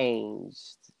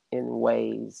changed in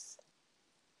ways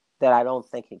that I don't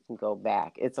think it can go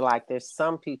back. It's like there's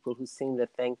some people who seem to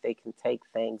think they can take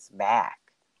things back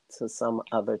to some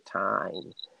other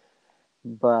time,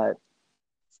 but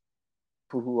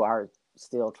who are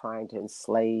still trying to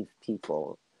enslave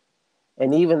people.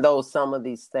 And even though some of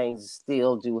these things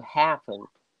still do happen,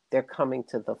 they're coming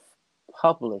to the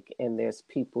public, and there's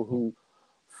people who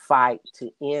fight to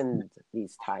end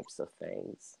these types of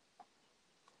things.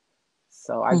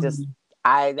 So I just,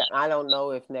 I don't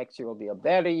know if next year will be a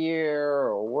better year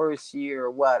or a worse year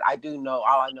or what. I do know,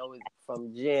 all I know is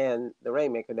from Jen, the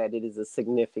Rainmaker, that it is a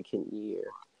significant year.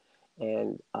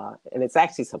 And it's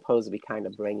actually supposed to be kind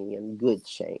of bringing in good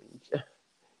change.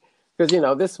 Because,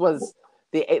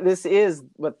 this is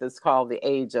what is called the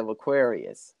age of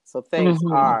Aquarius. So things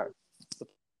are,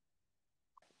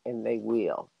 and they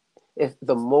will. If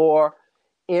the more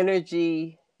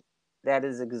energy that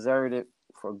is exerted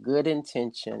for good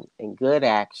intention and good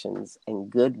actions and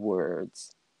good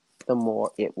words, the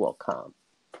more it will come.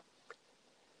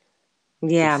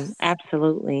 Yeah,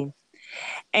 absolutely.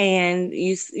 And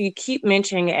you keep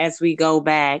mentioning, as we go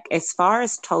back, as far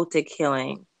as Toltec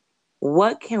healing,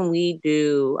 what can we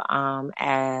do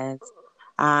as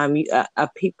a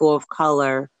people of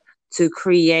color to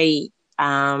create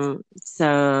some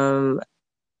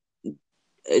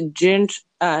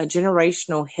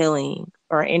generational healing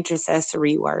or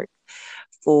intercessory work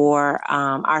for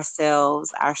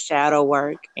ourselves, our shadow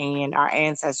work, and our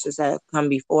ancestors that have come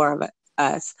before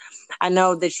us? I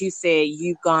know that you said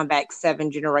you've gone back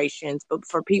 7 generations, but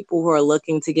for people who are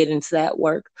looking to get into that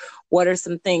work, what are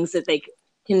some things that they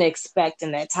can expect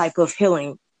in that type of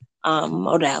healing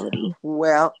modality?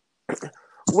 Well,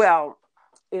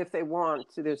 if they want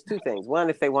to, there's 2 things. One,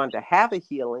 if they want to have a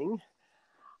healing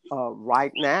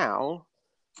right now,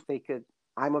 they could.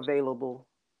 I'm available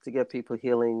to give people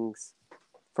healings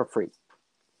for free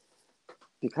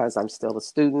because I'm still a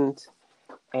student,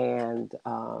 and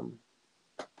I'm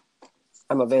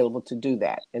available to do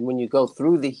that. And when you go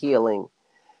through the healing,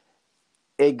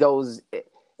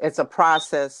 it's a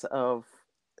process of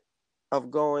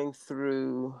going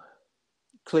through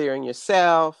clearing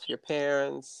yourself, your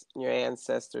parents, your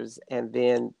ancestors, and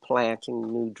then planting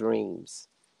new dreams.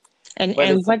 And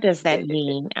what does that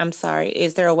mean? I'm sorry.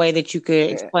 Is there a way that you could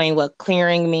explain what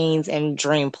clearing means and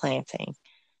dream planting?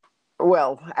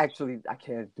 Well, actually, I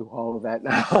can't do all of that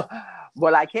now.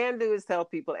 What I can do is tell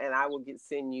people, and I will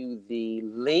send you the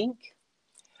link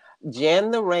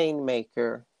Jen the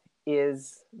Rainmaker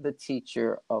is the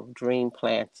teacher of dream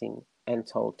planting and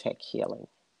Toltec healing.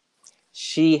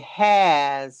 She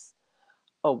has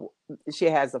a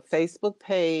Facebook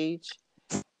page.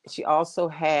 She also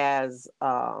has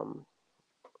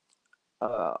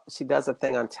she does a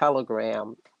thing on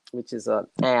Telegram, which is an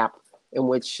app in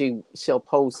which she'll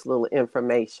post little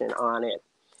information on it.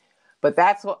 But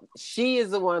that's what she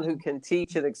is the one who can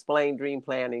teach and explain dream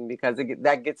planting, because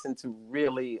that gets into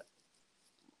really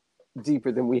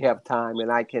deeper than we have time,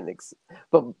 and I can.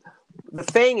 But the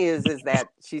thing is that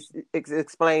she's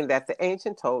explained that the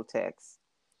ancient Toltecs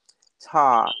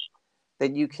taught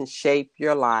that you can shape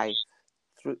your life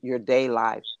through your day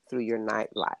life, through your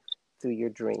night life, through your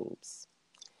dreams.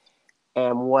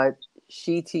 And what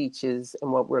she teaches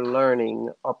and what we're learning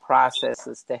are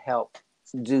processes to help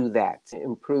do that, to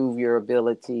improve your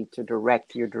ability to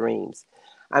direct your dreams.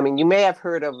 I mean, you may have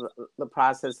heard of the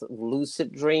process of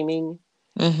lucid dreaming.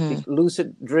 Mm-hmm.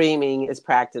 Lucid dreaming is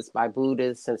practiced by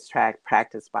Buddhists, and it's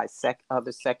practiced by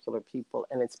other secular people,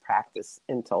 and it's practiced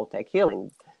in Toltec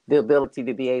healing. The ability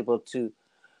to be able to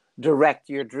direct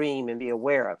your dream and be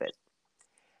aware of it.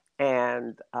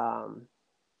 And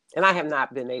I have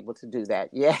not been able to do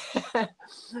that yet.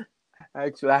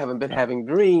 Actually, I haven't been having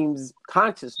dreams,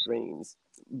 conscious dreams,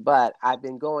 but I've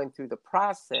been going through the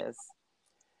process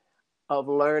of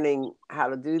learning how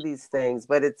to do these things.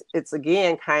 But it's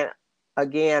again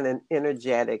an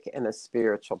energetic and a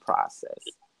spiritual process.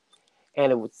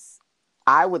 And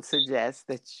I would suggest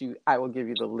that I will give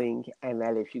you the link, and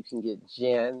that if you can get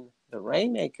Jen the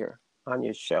Rainmaker on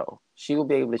your show, she will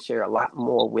be able to share a lot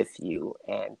more with you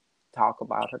and talk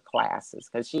about her classes,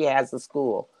 because she has a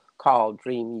school called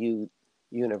Dream You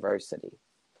University.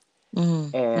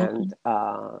 Mm-hmm. And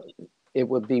it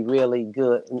would be really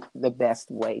good, the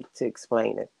best way to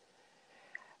explain it.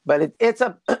 But it's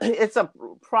a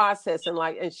process,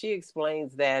 and she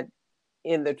explains that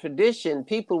in the tradition,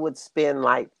 people would spend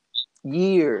like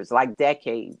years, like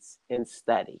decades, in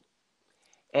study.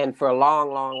 And for a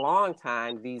long, long, long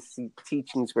time, these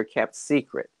teachings were kept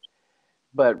secret.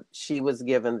 But she was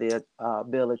given the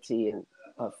ability and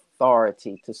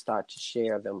authority to start to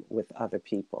share them with other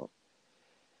people.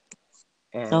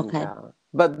 And Okay.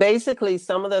 but basically,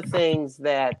 some of the things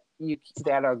that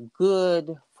are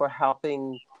good for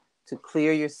helping to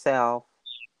clear yourself: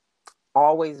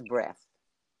 always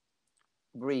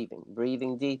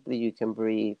breathing deeply. You can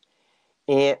breathe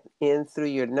in through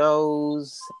your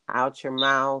nose, out your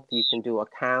mouth. You can do a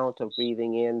count of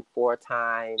breathing in 4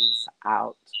 times,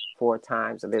 out 4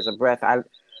 times. And there's a breath.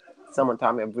 Someone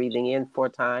taught me of breathing in 4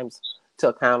 times to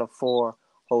a count of 4.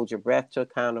 Hold your breath to a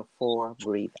count of 4.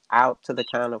 Breathe out to the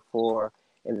count of 4,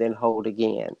 and then hold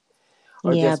again.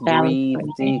 Or Yeah, just balance. breathe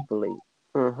deeply.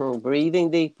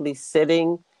 Breathing deeply,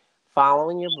 sitting,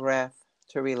 following your breath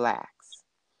to relax.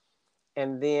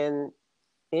 And then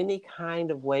any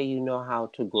kind of way you know how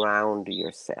to ground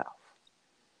yourself,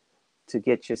 to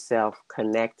get yourself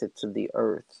connected to the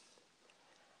earth.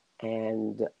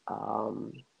 And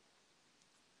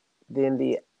then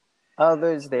the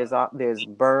others, there's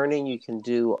burning. You can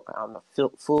do on the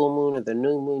full moon or the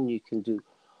new moon. You can do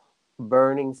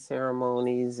burning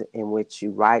ceremonies in which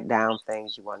you write down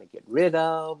things you want to get rid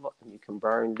of, and you can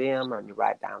burn them, or you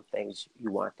write down things you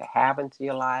want to have into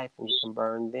your life, and you can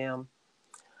burn them.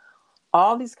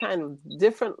 All these kind of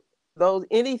different,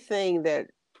 anything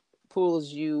that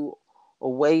pulls you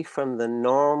away from the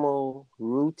normal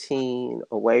routine,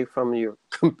 away from your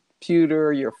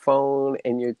computer, your phone,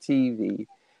 and your TV,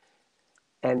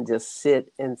 and just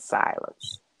sit in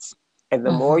silence. And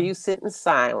the more you sit in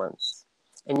silence,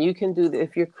 and you can do this,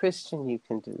 if you're Christian, you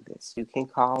can do this. You can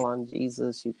call on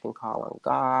Jesus, you can call on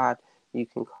God, you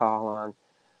can call on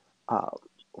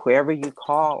whoever you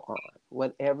call on,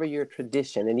 whatever your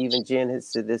tradition. And even Jen has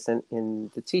said this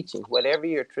in the teaching, whatever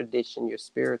your tradition, your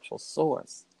spiritual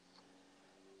source.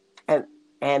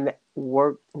 And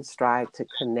work and strive to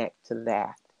connect to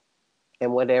that.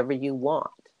 And whatever you want,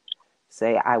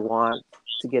 say, I want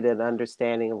to get an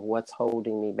understanding of what's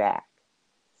holding me back.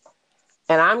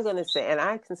 And I'm going to say, and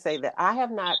I can say that I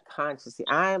have not consciously,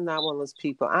 I am not one of those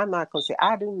people, I'm not going to say,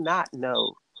 I do not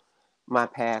know my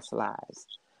past lives.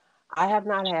 I have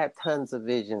not had tons of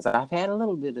visions. I've had a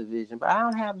little bit of vision, but I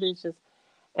don't have visions.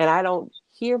 And I don't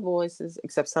hear voices,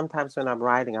 except sometimes when I'm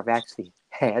writing, I've actually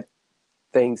had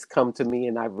things come to me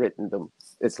and I've written them.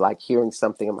 It's like hearing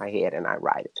something in my head and I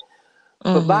write it.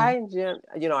 But by and general,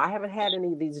 I haven't had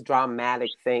any of these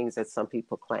dramatic things that some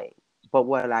people claim. But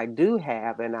what I do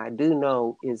have, and I do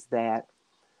know, is that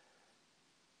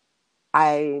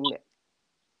I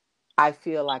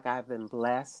feel like I've been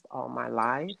blessed all my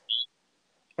life.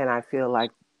 And I feel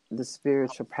like the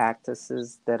spiritual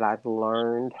practices that I've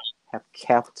learned have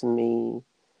kept me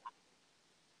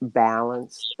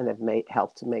balanced and have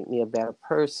helped to make me a better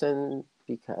person,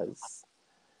 because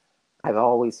I've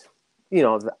always, you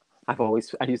know, I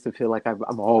used to feel like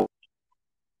I'm always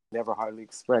never hardly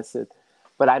express it,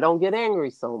 but I don't get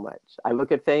angry so much. I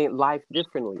look at life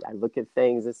differently. I look at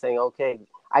things and saying, okay,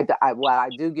 what I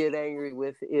do get angry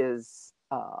with is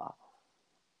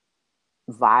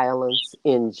violence,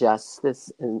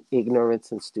 injustice, and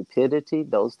ignorance and stupidity,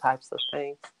 those types of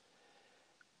things.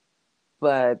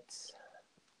 But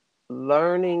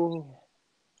learning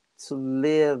to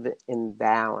live in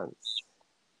balance,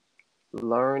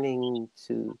 learning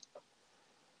to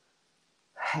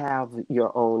have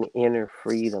your own inner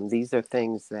freedom, these are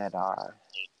things that are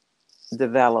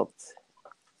developed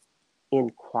in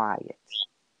quiet,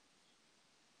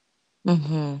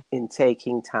 in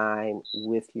taking time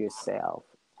with yourself,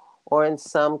 or in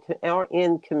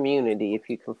community, if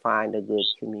you can find a good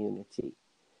community.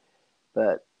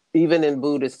 But even in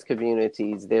Buddhist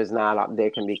communities, there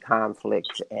can be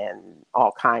conflict and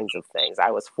all kinds of things.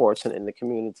 I was fortunate in the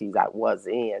communities I was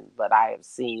in, but I have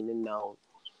seen and known,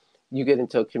 you get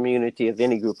into a community of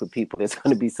any group of people, there's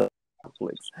going to be some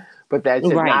conflicts, but that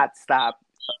should not stop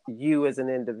you as an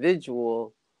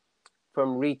individual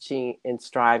from reaching and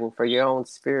striving for your own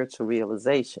spiritual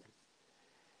realization.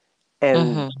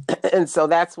 And and so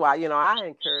that's why, I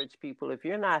encourage people, if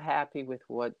you're not happy with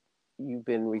what you've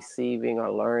been receiving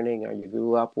or learning or you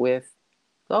grew up with,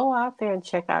 go out there and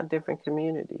check out different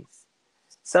communities.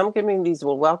 Some communities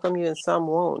will welcome you and some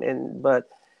won't. And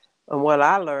what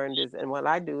I learned is, and what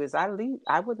I do is I leave.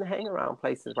 I wouldn't hang around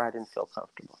places where I didn't feel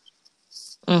comfortable,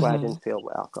 where I didn't feel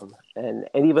welcome. And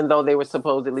even though they were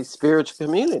supposedly spiritual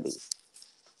communities,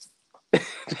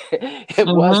 it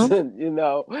wasn't,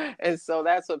 And so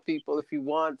that's what people, if you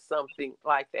want something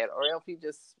like that, or if you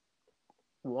just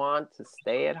want to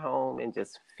stay at home and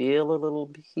just feel a little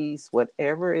peace,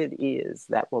 whatever it is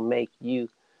that will make you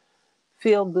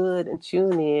feel good and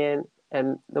tune in.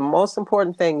 And the most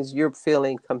important thing is you're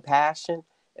feeling compassion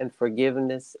and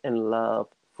forgiveness and love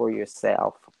for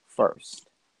yourself first.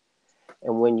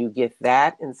 And when you get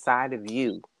that inside of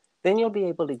you, then you'll be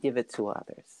able to give it to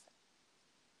others.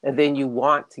 And then you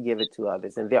want to give it to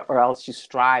others, or else you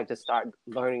strive to start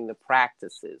learning the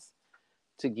practices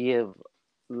to give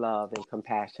love and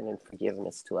compassion and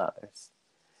forgiveness to others.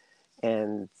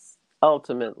 And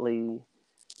ultimately,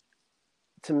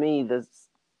 to me, the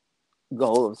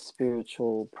goal of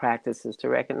spiritual practice is to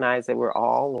recognize that we're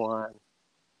all one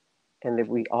and that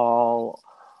we all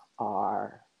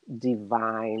are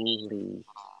divinely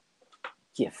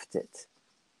gifted.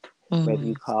 Whether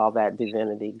you call that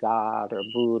divinity God or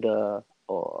Buddha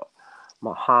or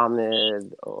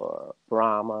Muhammad or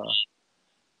Brahma,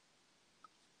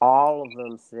 all of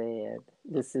them said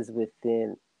this is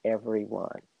within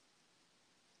everyone.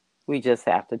 We just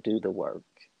have to do the work.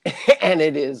 And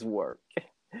it is work.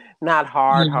 Not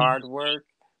hard work,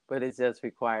 but it just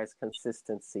requires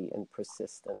consistency and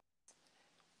persistence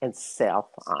and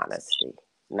self-honesty.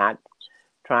 Not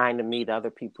trying to meet other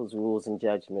people's rules and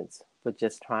judgments, but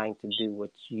just trying to do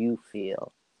what you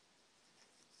feel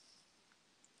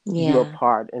your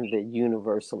part in the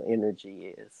universal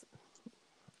energy is.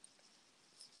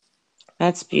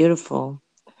 That's beautiful.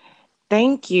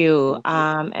 Thank you.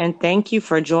 And thank you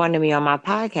for joining me on my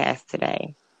podcast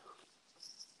today.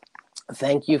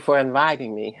 Thank you for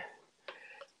inviting me.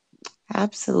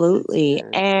 Absolutely.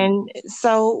 And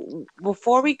so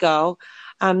before we go,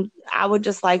 I would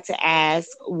just like to ask,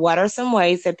 what are some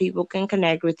ways that people can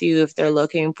connect with you if they're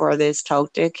looking for this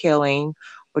Tokta healing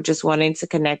or just wanting to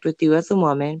connect with you as a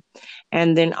woman?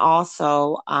 And then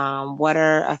also, what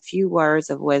are a few words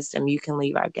of wisdom you can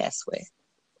leave our guests with?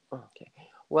 Okay.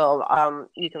 Well,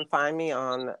 you can find me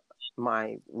on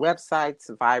my website,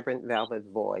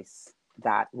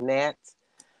 vibrantvelvetvoice.net.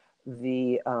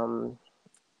 The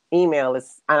email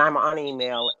is, and I'm on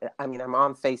email. I'm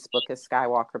on Facebook as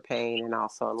Skywalker Payne and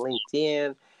also on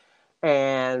LinkedIn.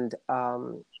 And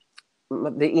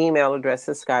the email address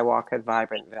is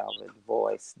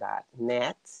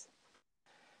skywalker@vibrantvelvetvoice.net.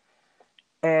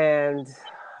 And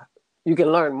you can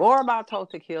learn more about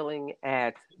Tokta healing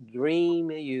at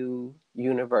Dream U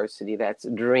University. That's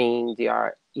Dream,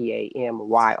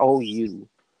 DREAMYOU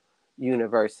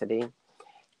University.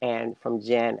 And from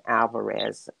Jen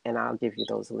Alvarez. And I'll give you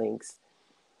those links.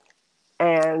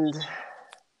 And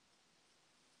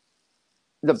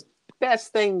the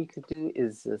best thing you could do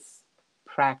is just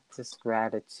practice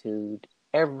gratitude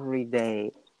every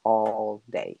day, all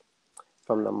day.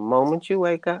 From the moment you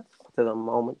wake up to the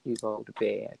moment you go to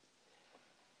bed.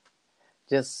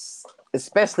 just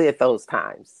especially at those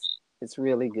times. It's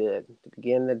really good to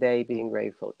begin the day being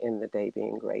grateful, end the day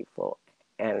being grateful.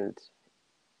 And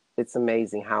it's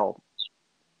amazing how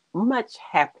much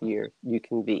happier you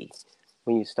can be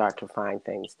when you start to find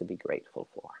things to be grateful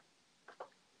for.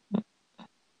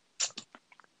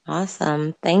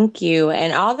 Awesome. Thank you.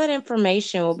 And all that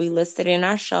information will be listed in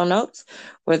our show notes,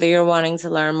 whether you're wanting to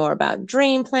learn more about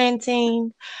dream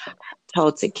planting,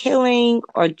 Told to Killing,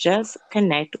 or just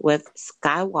connect with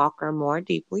Skywalker more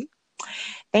deeply.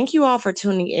 Thank you all for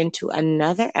tuning into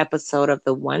another episode of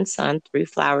the One Sun, Three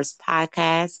Flowers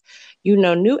podcast. You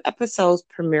know, new episodes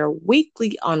premiere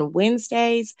weekly on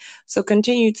Wednesdays, so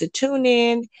continue to tune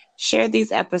in, share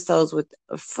these episodes with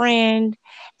a friend,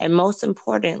 and most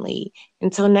importantly,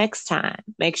 until next time,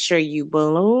 make sure you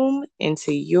bloom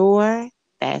into your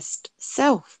best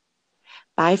self.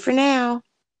 Bye for now.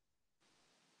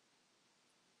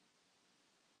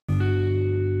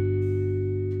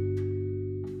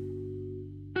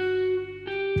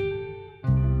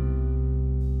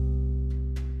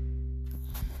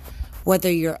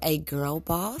 Whether you're a girl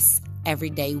boss,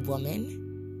 everyday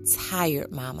woman,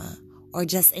 tired mama, or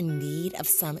just in need of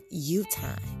some you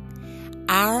time,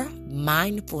 our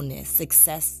mindfulness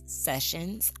success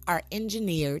sessions are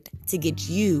engineered to get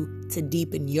you to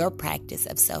deepen your practice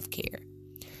of self-care.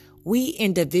 We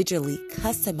individually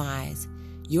customize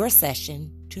your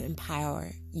session to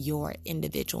empower your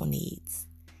individual needs.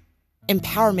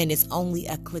 Empowerment is only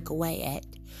a click away at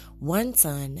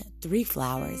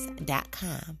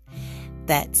onesun3flowers.com.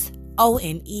 That's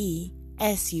ONESUN,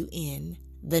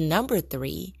 the number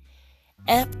 3,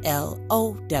 FLOWERS.com.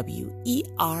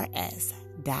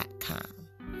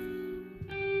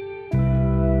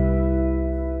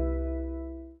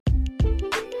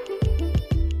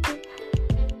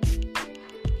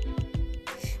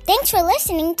 Thanks for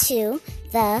listening to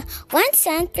the One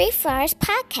Sun, Three Flowers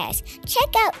podcast.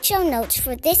 Check out show notes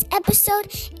for this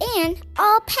episode and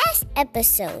all past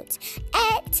episodes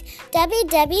at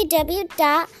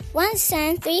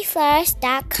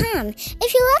www.onesun3flowers.com.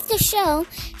 If you love the show,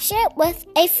 share it with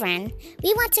a friend.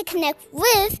 We want to connect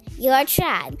with your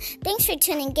tribe. Thanks for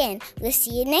tuning in. We'll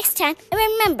see you next time. And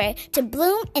remember to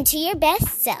bloom into your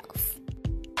best self.